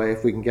back anyway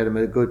if we can get them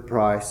at a good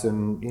price.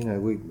 And,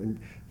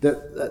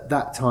 at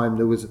that time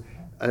there was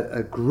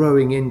a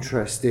growing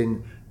interest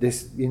in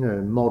this,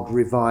 mod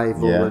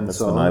revival and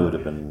so on. I would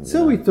have been.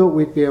 So we thought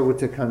we'd be able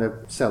to kind of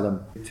sell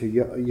them to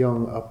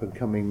young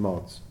up-and-coming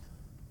mods.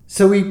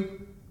 So we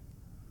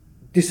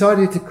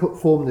decided to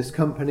form this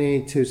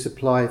company to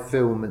supply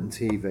film and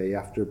TV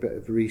after a bit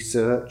of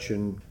research,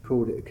 and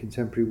called it a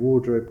Contemporary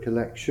Wardrobe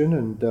Collection,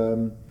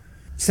 and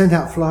sent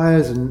out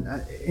flyers and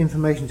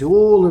information to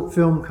all the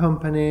film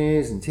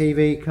companies and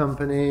TV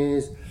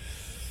companies.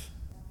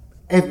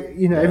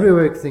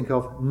 Everywhere I could think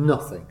of,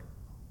 nothing.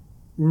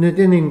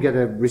 Didn't even get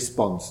a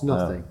response,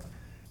 nothing. No.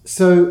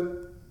 So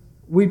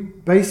we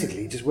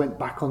basically just went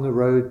back on the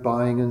road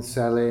buying and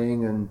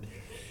selling,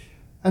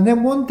 and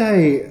then one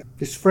day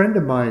this friend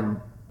of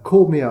mine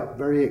called me up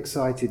very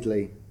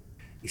excitedly.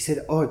 He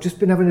said, "Oh, I've just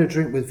been having a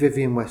drink with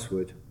Vivienne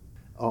Westwood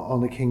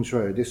on the King's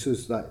Road." This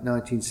was like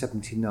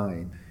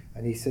 1979.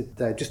 And he said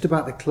they're just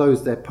about to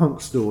close their punk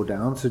store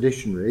down,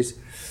 Seditionaries,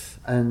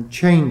 and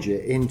change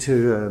it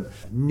into a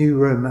new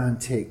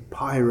romantic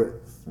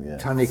pirate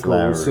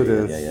botanical sort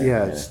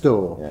of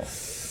store. Yeah.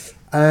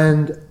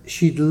 And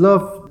she'd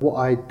loved what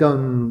I'd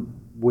done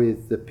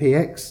with the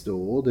PX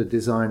store, the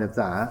design of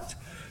that,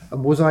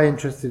 And was I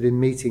interested in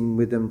meeting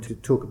with them to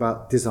talk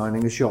about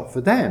designing a shop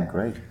for them?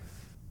 Great.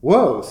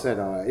 Whoa, said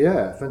I.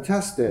 Yeah,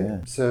 fantastic.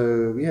 Yeah.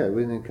 So,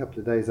 within a couple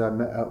of days I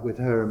met up with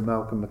her and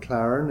Malcolm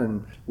McLaren,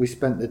 and we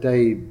spent the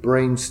day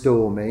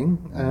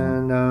brainstorming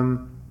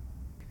and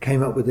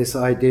came up with this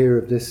idea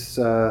of this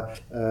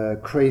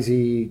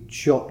crazy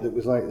shop that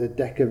was like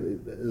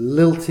the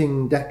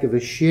lilting deck of a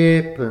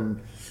ship, and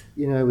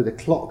with a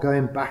clock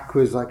going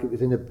backwards like it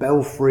was in a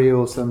belfry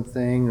or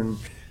something,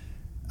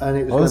 and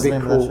it was going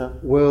to be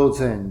called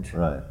World's End.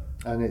 Right.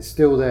 And it's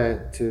still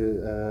there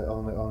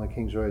on the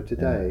King's Road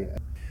today. Yeah.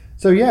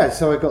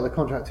 So I got the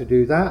contract to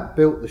do that,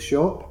 built the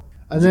shop,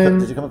 and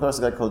did you come across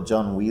a guy called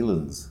John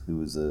Whelans, who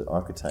was an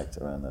architect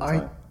around that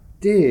time? I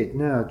did.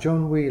 Now,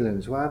 John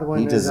Whelans. How do I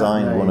know He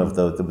designed that name? one of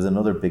those. There was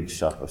another big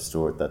shop or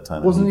store at that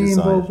time. Wasn't he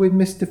involved with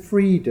Mr.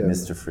 Freedom?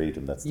 Mr.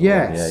 Freedom, that's the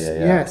yes, one.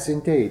 Yeah. Yes,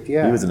 indeed.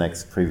 Yeah. He was an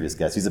previous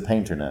guest. He's a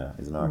painter now.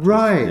 He's an artist.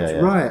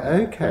 Right. Right.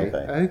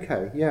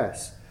 Okay.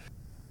 Yes.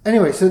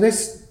 Anyway, so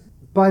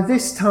by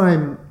this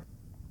time,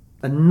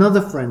 another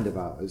friend of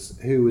ours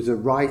who was a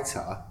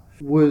writer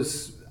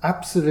was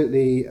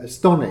absolutely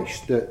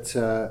astonished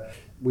that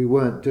we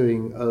weren't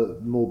doing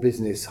more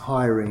business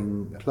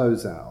hiring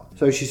clothes out.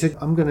 So she said,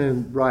 I'm going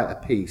to write a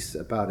piece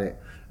about it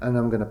and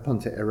I'm going to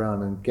punt it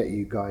around and get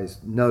you guys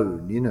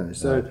known,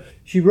 So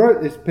she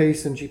wrote this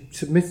piece and she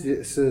submitted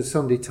it to the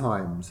Sunday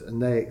Times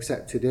and they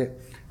accepted it,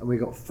 and we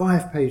got a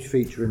 5-page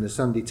feature in the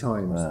Sunday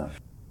Times. Wow.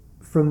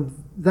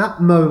 From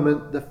that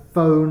moment, the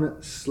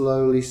phone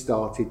slowly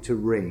started to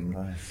ring.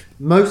 Right.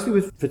 Mostly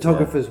with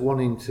photographers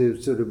wanting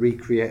to sort of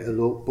recreate a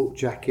lookbook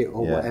jacket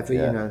or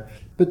whatever,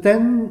 But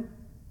then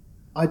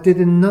I did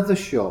another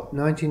shop,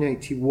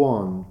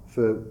 1981,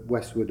 for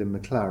Westwood and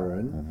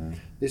McLaren. Mm-hmm.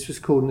 This was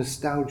called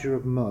Nostalgia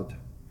of Mud,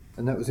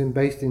 and that was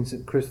based in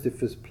St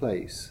Christopher's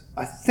Place.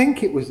 I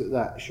think it was at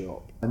that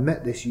shop I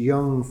met this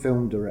young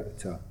film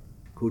director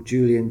called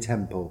Julian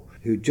Temple,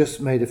 who just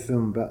made a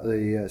film about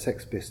the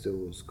Sex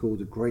Pistols called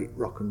The Great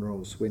Rock and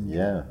Roll Swindle.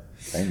 Yeah,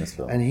 famous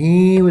film. And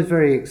he was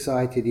very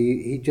excited.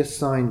 He just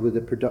signed with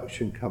a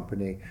production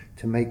company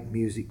to make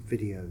music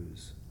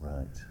videos.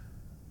 Right.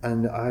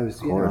 And I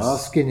was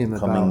asking him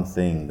about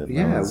thing that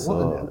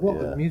what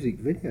a music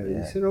video.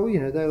 He said,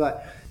 they're like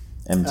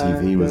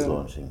MTV was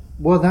launching.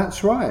 Well,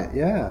 that's right,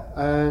 yeah.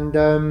 And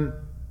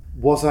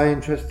was I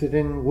interested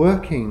in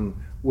working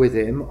with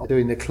him,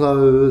 doing the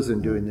clothes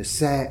and doing the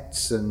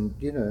sets, and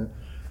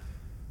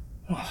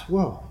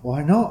well,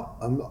 why not?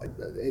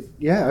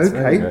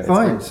 Okay,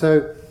 fine.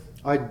 So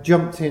I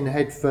jumped in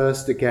head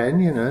first again,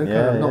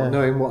 not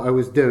knowing what I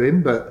was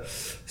doing, but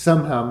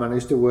somehow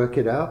managed to work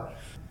it out.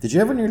 Did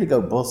you ever nearly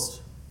go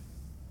bust?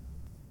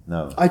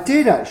 No. I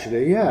did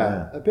actually,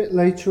 a bit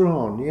later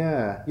on,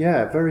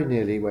 very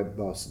nearly went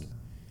bust.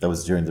 That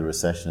was during the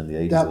recession in the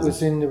 80s. That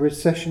was in the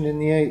recession in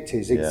the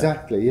 80s,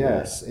 exactly,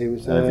 yes. Yeah. It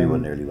was.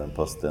 Everyone nearly went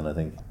bust then, I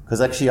think.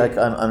 Because actually,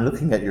 I'm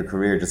looking at your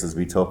career just as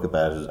we talk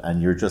about it,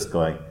 and you're just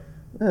going,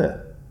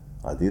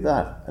 I'll do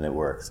that, and it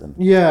works. And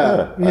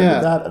I'll do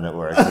that, and it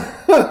works. And,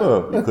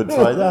 you could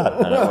try that,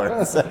 and it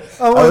works.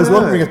 I was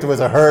wondering if there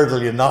was a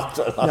hurdle you knocked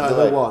away. No,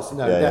 there was.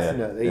 No,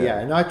 definitely,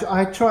 And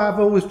I've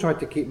always tried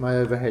to keep my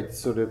overhead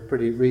sort of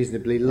pretty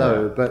reasonably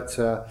low, but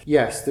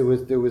yes, there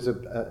was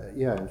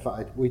in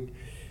fact,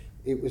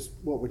 it was,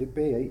 what would it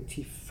be,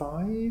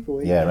 85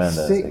 or 86 around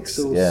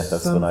that. Or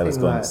that's when I was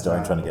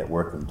trying to get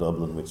work in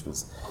Dublin, which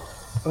was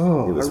it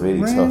was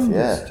really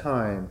tough.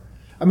 Time.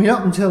 I mean,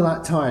 up until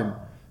that time,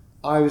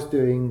 I was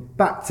doing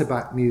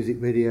back-to-back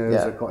music videos.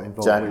 I got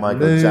involved with Michael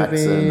movies,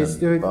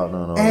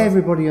 Jackson,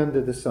 everybody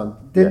under the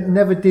sun.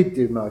 Never did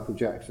do Michael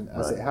Jackson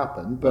as it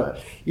happened, but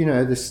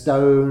the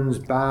Stones,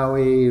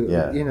 Bowie,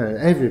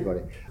 everybody.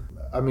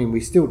 I mean,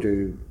 we still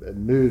do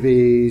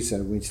movies,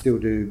 and we still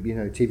do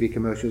TV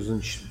commercials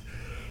and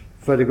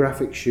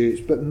photographic shoots,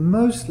 but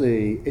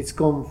mostly it's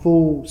gone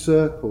full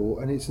circle,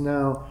 and it's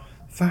now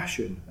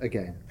fashion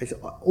again. It's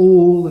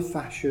all the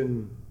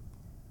fashion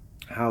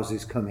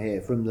houses come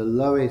here, from the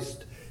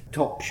lowest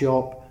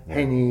Topshop,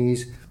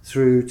 Henny's,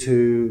 through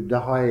to the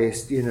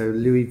highest,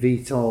 Louis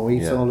Vuitton,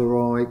 Yves Saint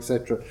Laurent,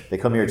 etc. They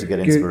come here to get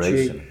Gucci.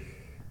 Inspiration.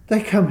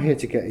 They come here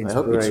to get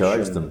inspiration. I hope you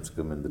charge them to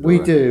come in the door. We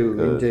do,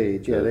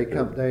 indeed. Yeah, they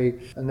come.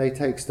 They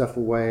take stuff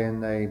away,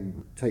 and they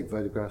take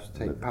photographs,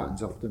 take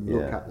patterns off them,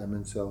 look at them,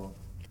 and so on.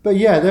 But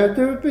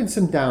there have been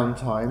some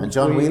downtime. And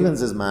John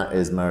Whelans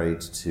is married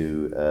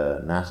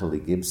to Natalie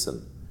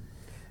Gibson.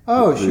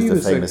 Oh, who's she the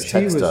was famous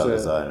textile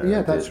designer.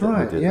 Yeah, that's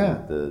right.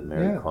 The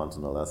Mary Quant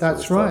and all that.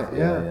 That's sort of right.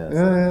 Stuff.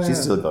 Yeah.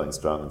 She's still going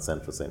strong in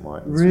Central St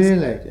Martin's.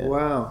 Really?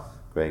 Wow.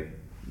 Great,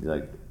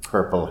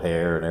 purple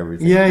hair and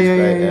everything.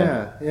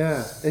 Yeah.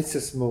 It's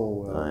a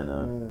small world. I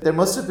know. There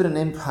must have been an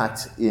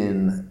impact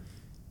in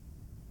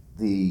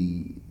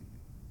the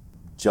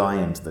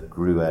giant that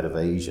grew out of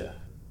Asia.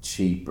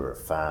 Cheaper,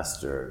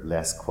 faster,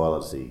 less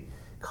quality,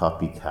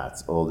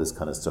 copycats, all this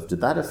kind of stuff.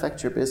 Did that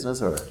affect your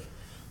business, or?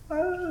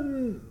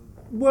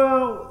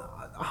 Well,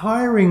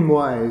 hiring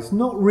wise,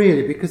 not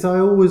really, because I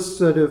always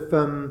sort of,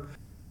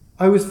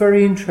 I was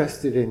very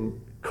interested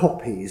in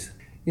copies.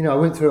 I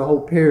went through a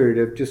whole period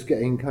of just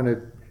getting kind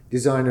of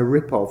designer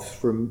rip-offs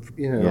from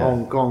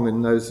Hong Kong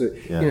and those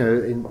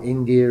in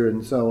India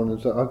and so on and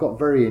so. I got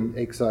very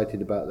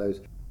excited about those.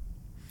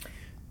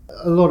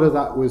 A lot of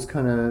that was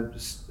kind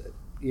of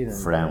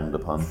frowned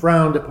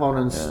upon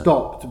and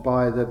stopped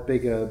by the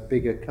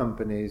bigger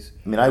companies.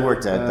 I mean, I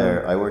worked out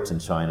there. I worked in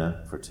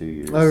China for 2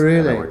 years. Oh,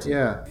 really? And I worked in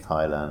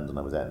Thailand, and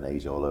I was out in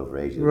Asia, all over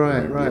Asia.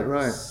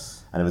 Right.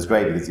 And it was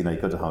great because you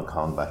go to Hong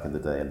Kong back in the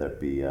day, and there'd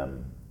be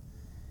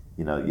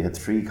you had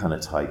three kind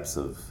of types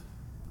of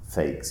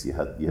fakes. You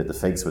had the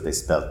fakes where they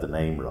spelt the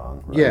name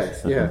wrong, right?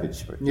 Yes,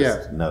 Which were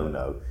just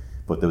no.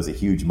 But there was a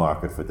huge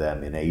market for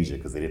them in Asia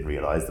because they didn't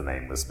realize the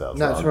name was spelled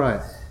wrong. That's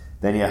right.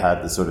 Then you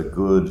had the sort of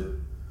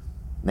good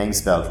name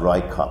spelled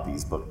right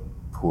copies, but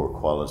poor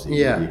quality.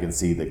 Yeah. You can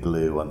see the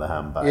glue on the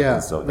handbag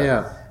and stuff like that.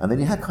 Yeah. And then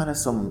you had kind of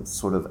some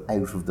sort of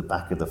out of the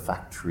back of the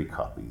factory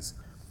copies,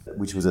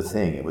 which was a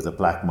thing. It was a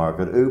black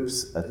market.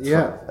 Oops,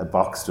 a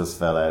box just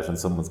fell out and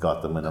someone's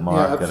got them in a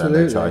market and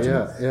they're charging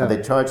them. And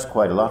they charged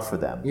quite a lot for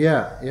them.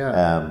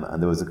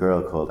 And there was a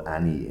girl called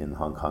Annie in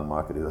Hong Kong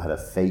market who had a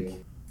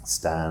fake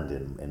stand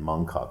in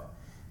Mongkok,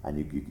 and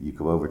you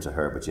go over to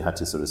her, but you had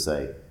to sort of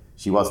say,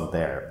 she wasn't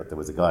there, but there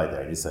was a guy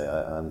there, and you say,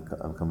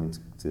 I'm coming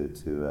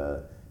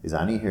to is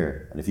Annie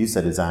here? And if you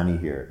said, is Annie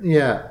here?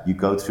 You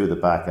go through the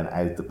back and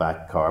out the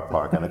back car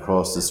park and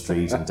across the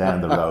street and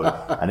down the road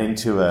and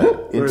into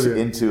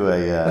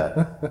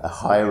a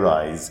high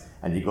rise,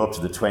 and you go up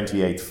to the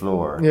 28th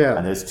floor,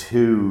 and there's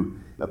two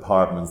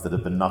apartments that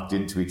have been knocked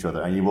into each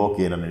other, and you walk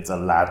in and it's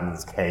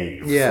Aladdin's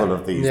cave full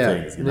of these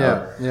things,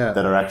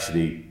 that are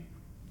actually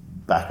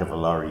back of a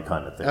lorry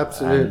kind of thing.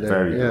 Absolutely. And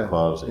very good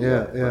quality.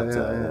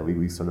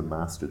 We sort of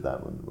mastered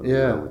that when we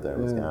were over there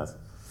with gas.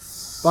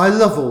 But I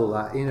love all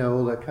that,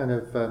 all that kind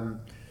of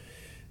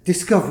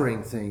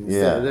discovering things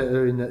that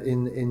are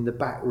in the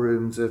back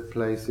rooms of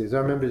places. I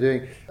remember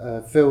doing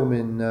a film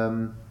in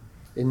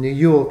New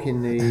York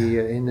in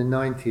the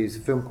 90s,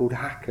 a film called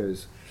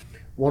Hackers.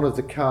 One of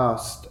the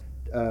cast,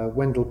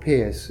 Wendell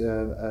Pierce,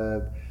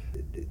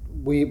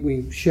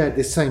 we shared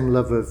this same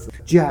love of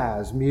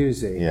jazz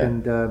music,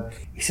 and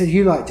he said,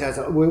 "You like jazz?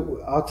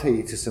 I'll take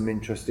you to some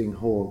interesting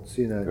haunts."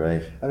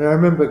 Great. And I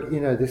remember,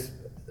 this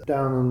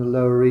down on the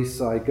Lower East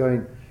Side,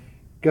 going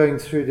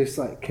through this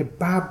like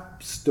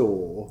kebab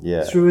store,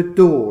 through a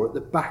door at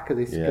the back of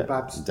this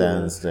kebab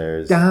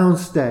store,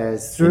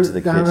 downstairs, through into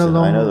the down kitchen.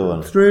 along, I know the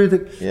one. through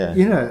the,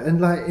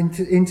 and like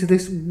into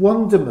this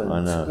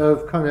wonderment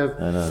of kind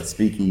of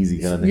speakeasy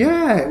kind of thing.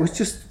 Yeah, it was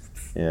just.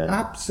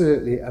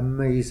 Absolutely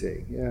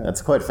amazing.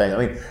 That's quite famous. I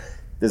mean,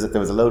 there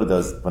was a load of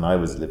those when I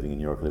was living in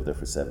New York. I lived there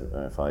for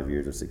 5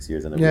 years or 6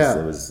 years, and it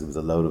was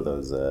a load of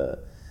those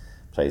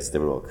places. They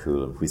were all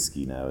cool, and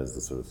whiskey now is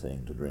the sort of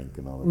thing to drink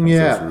and all that. Kind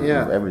of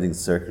stuff. Everything's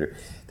circular.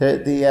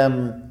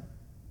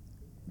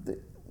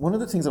 One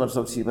of the things I want to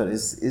talk to you about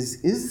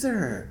is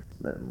there?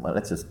 Well,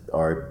 let's just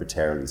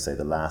arbitrarily say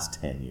the last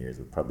 10 years,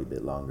 or probably a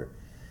bit longer,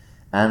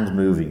 and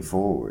moving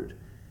forward,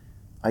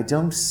 I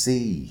don't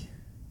see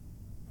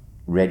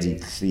ready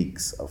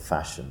cliques of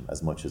fashion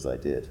as much as I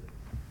did.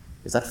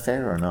 Is that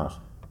fair or not?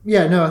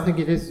 Yeah, no, I think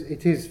it is.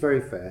 It is very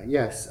fair.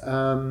 Yes,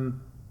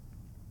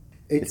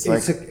 it's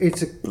like a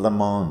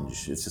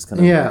blancmange. It's just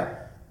kind of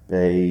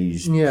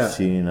beige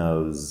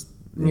chinos.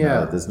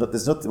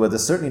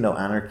 There's certainly no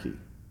anarchy.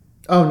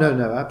 Oh no,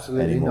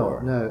 absolutely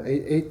anymore. not.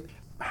 No,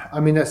 I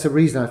mean, that's the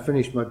reason I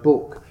finished my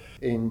book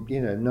in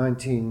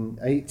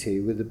 1980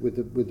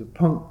 with the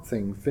punk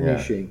thing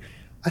finishing.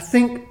 I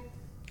think.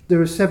 There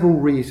are several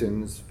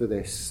reasons for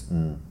this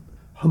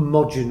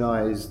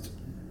homogenized,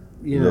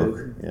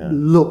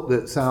 look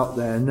that's out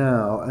there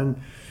now, and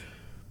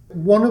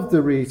one of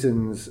the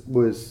reasons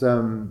was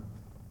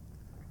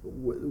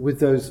with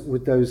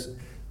those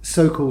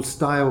so-called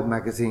style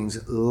magazines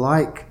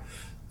like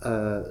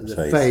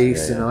the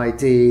Face and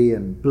ID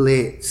and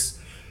Blitz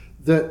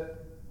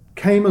that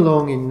came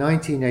along in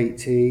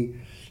 1980,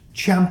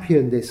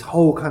 championed this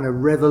whole kind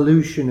of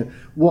revolution,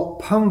 what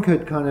punk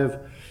had kind of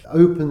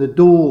open the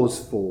doors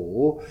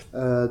for,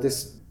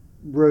 this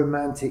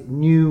romantic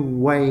new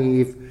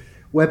wave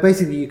where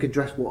basically you could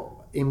dress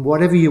in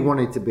whatever you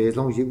wanted to be, as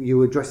long as you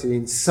were dressing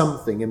in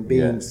something and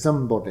being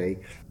somebody.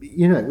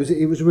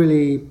 It was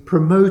really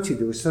promoted.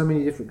 There were so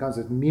many different kinds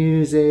of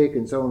music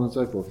and so on and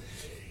so forth.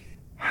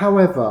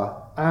 However,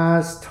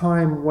 as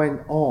time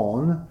went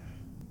on,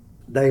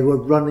 they were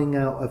running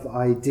out of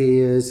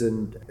ideas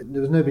and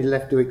there was nobody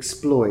left to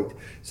exploit.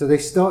 So they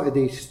started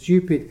these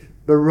stupid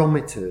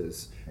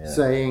barometers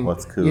saying,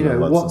 what's cool,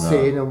 what's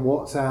in and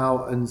what's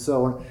out and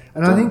so on.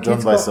 And I think done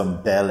by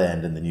some bell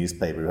end in the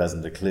newspaper who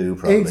hasn't a clue.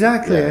 Probably.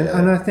 Exactly,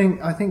 and I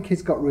think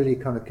kids got really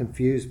kind of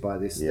confused by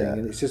this thing,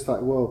 and it's just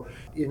like, well,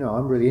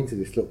 I'm really into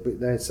this look, but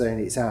they're saying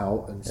it's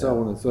out and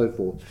so on and so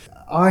forth.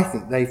 I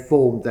think they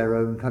formed their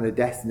own kind of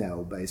death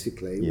knell,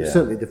 basically.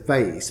 Certainly the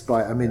Face,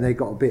 but they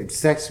got a bit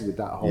obsessed with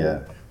that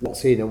whole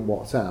what's in and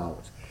what's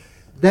out.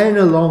 Then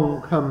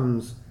along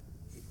comes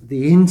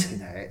the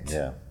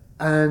internet,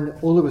 and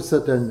all of a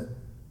sudden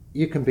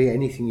you can be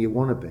anything you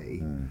want to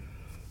be.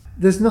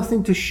 There's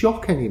nothing to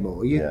shock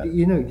anymore.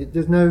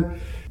 There's no.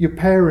 Your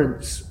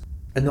parents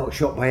are not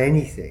shocked by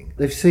anything.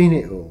 They've seen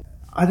it all.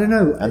 I don't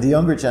know. And the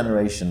younger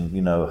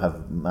generation,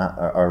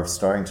 are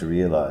starting to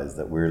realise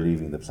that we're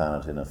leaving the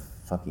planet in a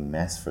fucking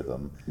mess for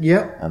them.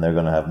 Yeah. And they're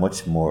going to have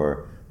much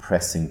more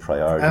pressing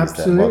priorities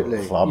Absolutely. than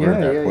what clobber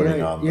they're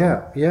putting on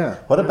them. Yeah.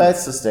 What about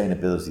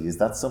sustainability? Is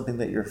that something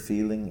that you're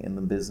feeling in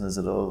the business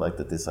at all? Like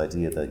that this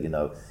idea that,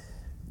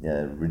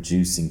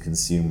 reducing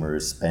consumer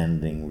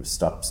spending,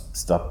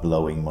 stop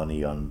blowing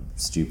money on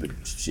stupid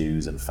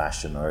shoes and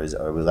fashion, or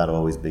will that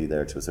always be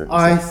there to a certain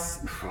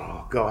extent?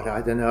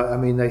 I don't know. I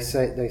mean, they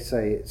say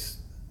it's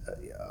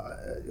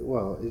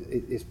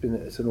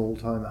it's an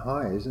all-time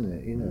high, isn't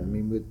it?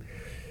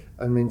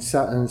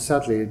 And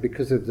sadly,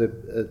 because of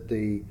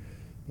the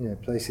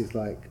places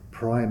like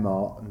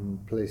Primark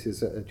and places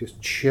that are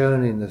just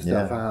churning the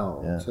stuff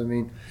out. Yeah. So,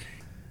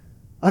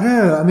 I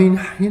don't know. I mean,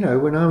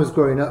 when I was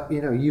growing up,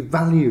 you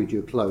valued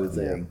your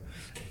clothing.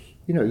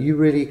 Yeah. You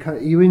really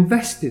you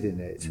invested in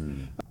it.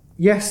 Mm.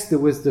 Yes, there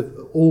was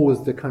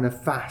always the kind of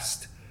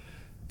fast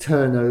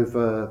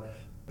turnover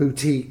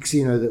boutiques,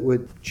 that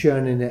were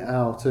churning it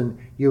out, and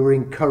you were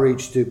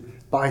encouraged to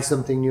buy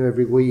something new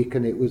every week,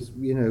 and it was,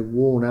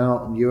 worn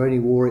out, and you only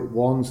wore it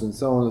once, and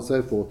so on and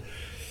so forth.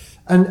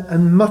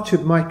 And much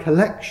of my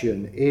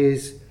collection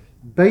is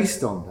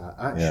based on that,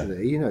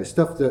 actually.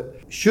 Stuff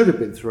that should have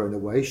been thrown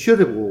away, should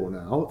have worn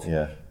out,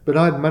 but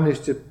I've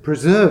managed to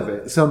preserve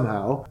it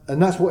somehow,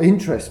 and that's what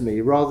interests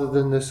me, rather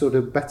than the sort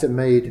of better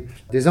made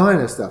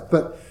designer stuff.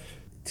 But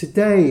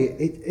today,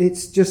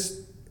 it's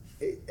just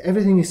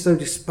everything is so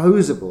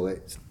disposable.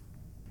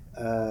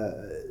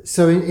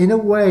 So in a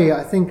way,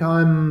 I think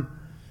my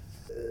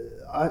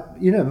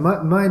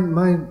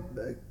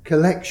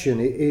collection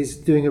is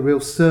doing a real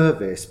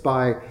service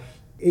by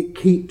it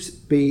keeps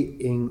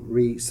being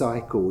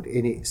recycled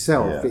in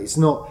itself. It's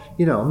not,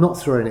 I'm not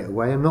throwing it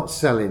away, I'm not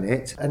selling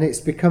it, and it's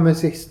become a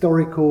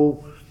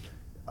historical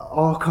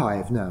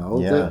archive now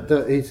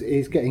that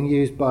is getting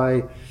used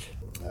by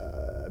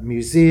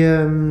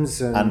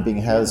museums and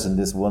being housed in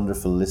this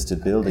wonderful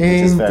listed building,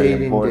 which is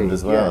very important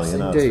as well. Yes,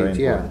 it's very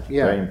important.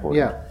 Very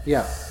important.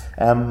 Yeah.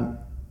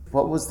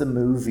 What was the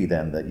movie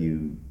then that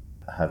you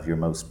have your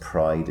most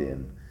pride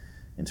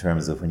in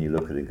terms of when you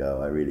look at it and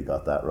go, I really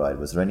got that right?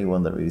 Was there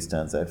anyone that really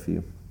stands out for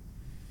you?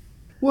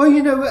 Well,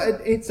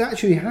 it's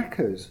actually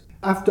Hackers.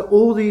 After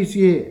all these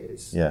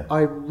years,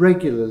 I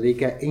regularly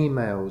get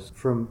emails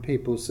from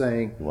people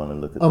saying, you want to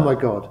look at my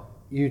God,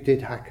 you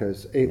did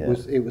Hackers. It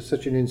was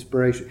such an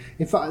inspiration.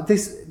 In fact,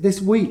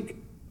 this week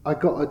I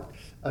got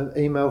an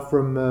email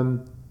from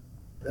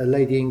a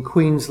lady in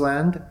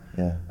Queensland,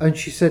 and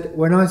she said,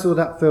 when I saw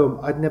that film,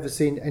 I'd never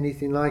seen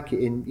anything like it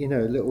in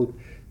a little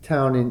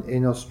town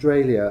in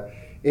Australia.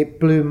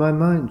 It blew my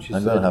mind.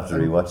 I'm going to have to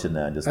rewatch it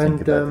now and just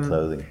think about the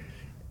clothing.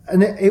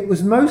 And it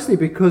was mostly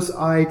because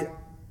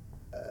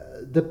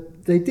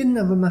they didn't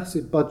have a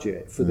massive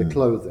budget for the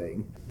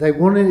clothing. They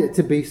wanted it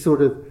to be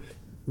sort of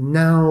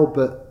now,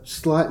 but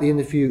slightly in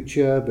the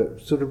future, but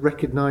sort of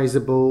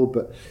recognisable.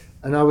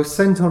 And I was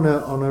sent on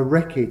a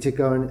recce to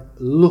go and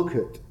look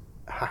at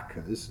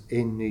Hackers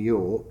in New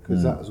York,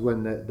 because that was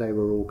when they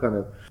were all kind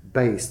of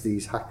based,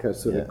 these hacker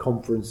sort of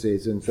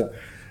conferences and so.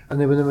 And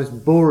they were the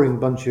most boring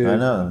bunch of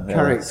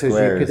characters you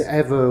could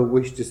ever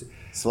wish to see.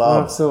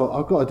 Slobs. So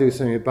I've got to do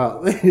something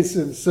about this.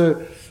 And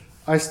so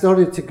I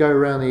started to go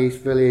around the East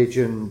Village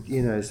and,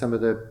 some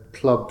of the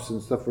clubs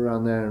and stuff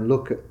around there and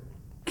look at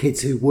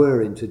kids who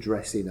were into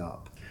dressing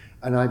up.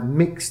 And I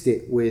mixed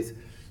it with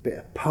a bit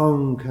of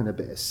punk and a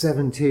bit of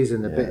 70s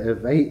and a bit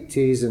of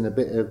 80s and a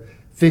bit of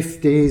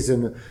 50s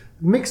and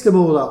mixed them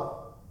all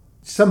up,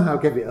 somehow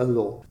gave it a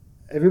look.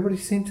 Everybody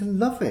seemed to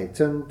love it,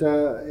 and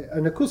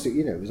of course,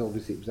 it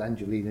was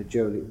Angelina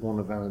Jolie, one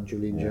of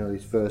Angelina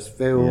Jolie's first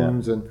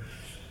films, and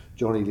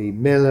Johnny Lee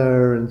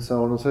Miller, and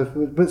so on and so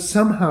forth. But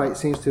somehow it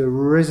seems to have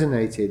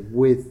resonated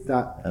with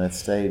that and it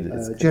stayed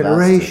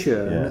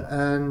generation.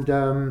 And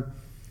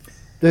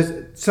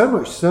there's so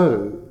much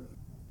so,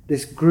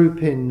 this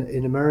group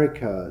in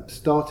America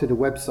started a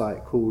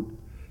website called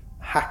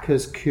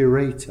Hackers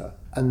Curator,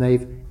 and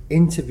they've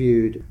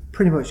interviewed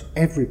pretty much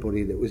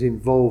everybody that was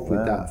involved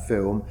with that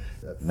film.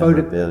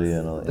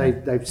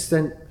 They've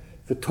sent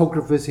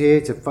photographers here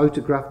to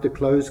photograph the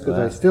clothes, because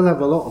I still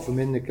have a lot of them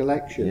in the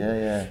collection.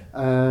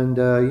 And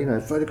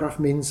photograph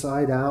them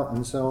inside out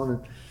and so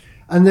on.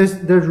 And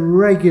there's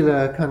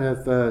regular kind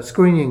of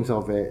screenings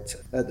of it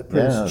at the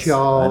Prince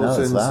Charles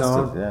and so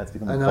on.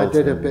 And I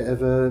did a bit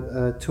of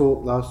a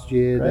talk last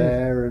year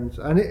there,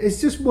 and it's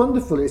just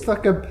wonderful. It's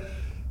like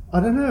I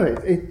don't know,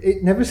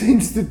 it never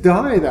seems to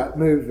die, that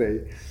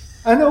movie.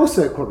 And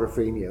also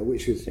Quadrophenia,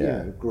 which is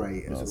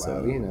great as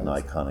also well. An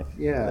iconic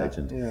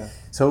legend. Yeah.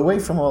 So away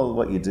from all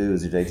what you do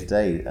as your day to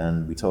day,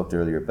 and we talked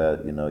earlier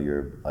about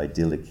your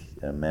idyllic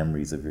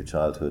memories of your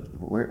childhood.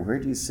 Where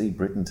do you see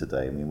Britain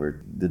today? I mean,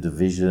 the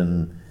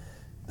division,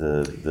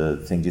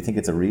 the thing. Do you think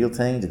it's a real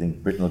thing? Do you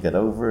think Britain will get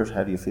over it?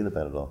 How do you feel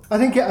about it all? I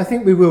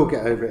think we will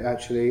get over it.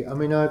 Actually, I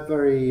mean, I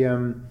very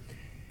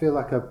feel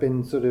like I've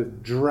been sort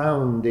of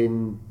drowned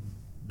in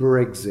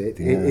Brexit.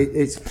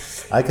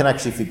 I can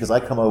actually feel, because I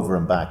come over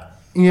and back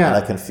Yeah. And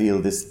I can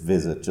feel this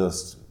visit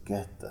just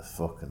get the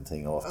fucking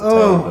thing off the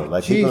table.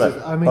 Like Jesus.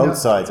 people both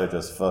sides are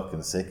just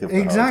fucking sick of it.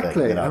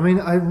 Exactly. You know? I mean,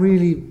 I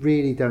really,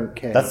 really don't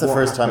care. That's the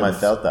first time I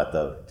felt that,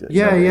 though.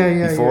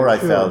 Yeah. Before I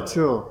felt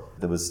sure.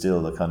 there was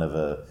still a kind of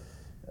a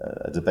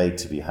debate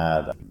to be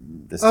had.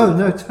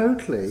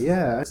 Totally,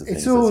 yeah.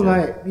 It's all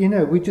like,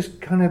 we just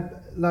kind of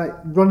like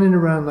running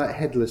around like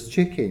headless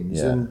chickens.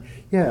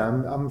 Yeah.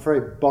 And I'm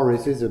afraid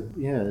Boris is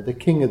the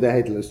king of the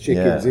headless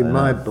chickens in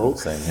my book.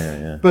 Same here,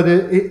 yeah. But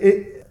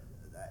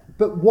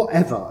but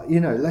whatever,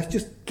 let's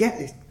just get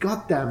this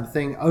goddamn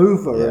thing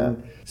over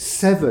and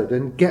severed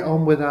and get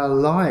on with our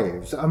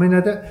lives. I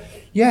mean,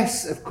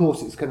 yes, of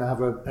course it's going to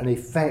have an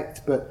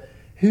effect, but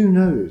who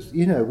knows?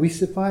 We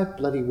survived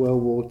bloody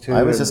World War II.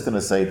 I was just going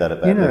to say that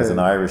about me as an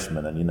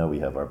Irishman, and we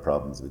have our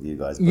problems with you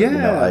guys.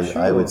 But,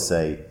 sure. I would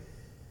say,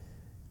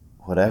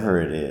 whatever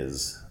it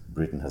is,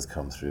 Britain has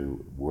come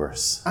through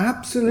worse.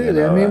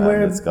 Absolutely. I mean,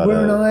 we're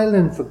an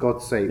island, for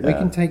God's sake. We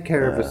can take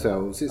care of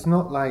ourselves. It's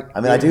not like...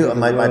 I mean, I do.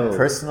 My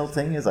personal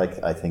thing is,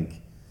 I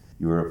think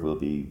Europe will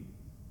be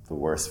the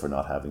worse for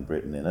not having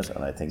Britain in it,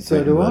 and I think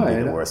Britain will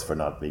be the worse for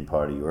not being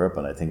part of Europe,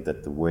 and I think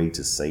that the way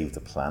to save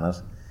the planet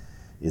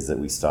is that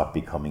we stop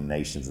becoming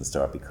nations and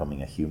start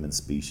becoming a human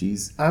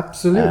species.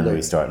 Absolutely. And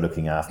we start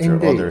looking after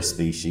other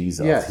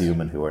species of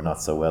human who are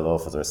not so well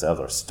off as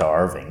ourselves or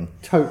starving.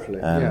 Totally.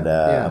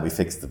 And we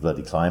fix the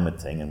bloody climate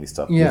thing and we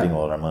stop giving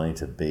all our money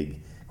to big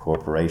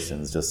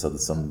corporations just so that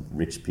some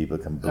rich people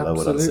can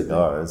blow it on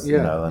cigars.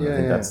 I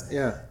think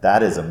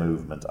that is a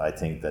movement, I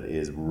think, that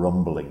is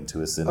rumbling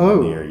to a cinema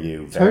near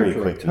you very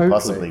quickly,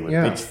 possibly with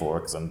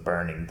pitchforks and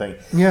burning things.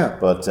 Yeah.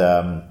 But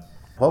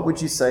what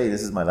would you say,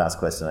 this is my last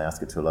question, I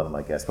ask it to a lot of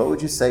my guests, what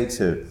would you say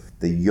to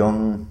the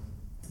young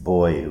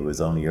boy who was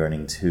only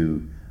earning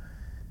 £2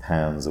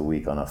 a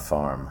week on a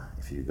farm?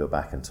 If you could go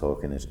back and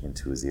talk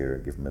into his ear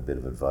and give him a bit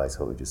of advice,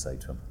 what would you say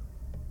to him?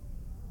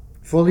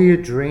 Follow your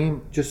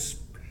dream.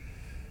 Just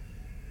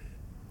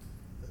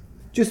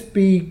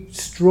be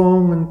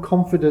strong and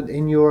confident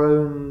in your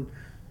own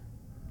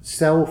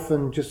self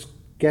and just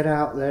get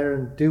out there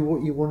and do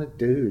what you want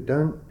to do.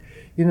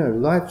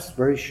 Life's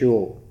very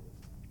short.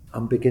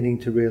 I'm beginning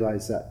to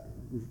realise that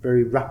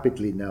very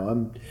rapidly now.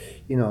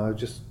 I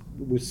just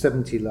was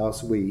 70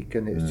 last week,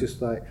 and it's just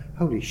like,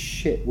 holy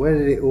shit, where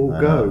did it all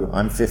go?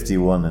 I'm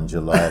 51 in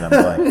July, and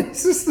I'm like,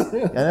 it's just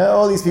like,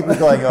 all these people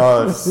going,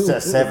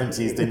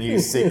 70's the new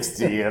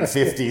 60, and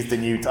 50's the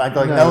new. I'm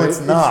going, no,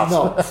 it's not.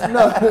 No,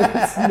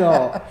 it's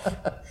not.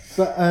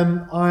 But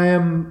I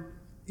am,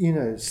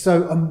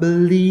 so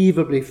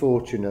unbelievably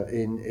fortunate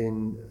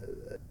in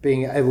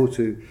being able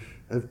to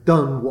have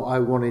done what I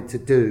wanted to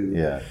do.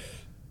 Yeah.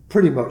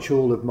 Pretty much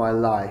all of my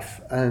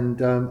life, and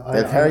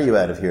they'll carry you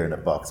out of here in a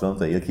box, won't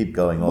they? You'll keep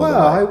going all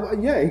the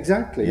way.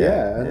 Exactly,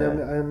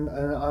 and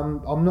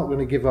I'm not going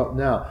to give up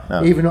now.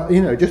 No. Even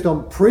just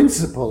on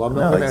principle, I'm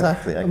not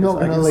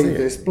going to leave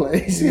this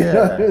place.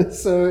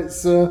 So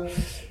it's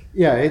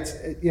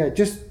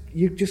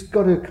you've just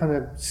got to kind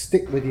of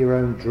stick with your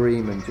own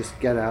dream and just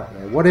get out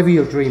there, whatever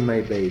your dream may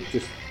be,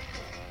 just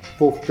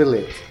fulfill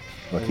it.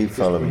 Well, keep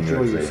following your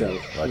dream.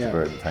 Yourself. Roger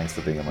Burton, thanks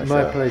for being on my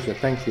show. My pleasure.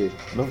 Thank you.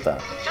 Love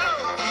that.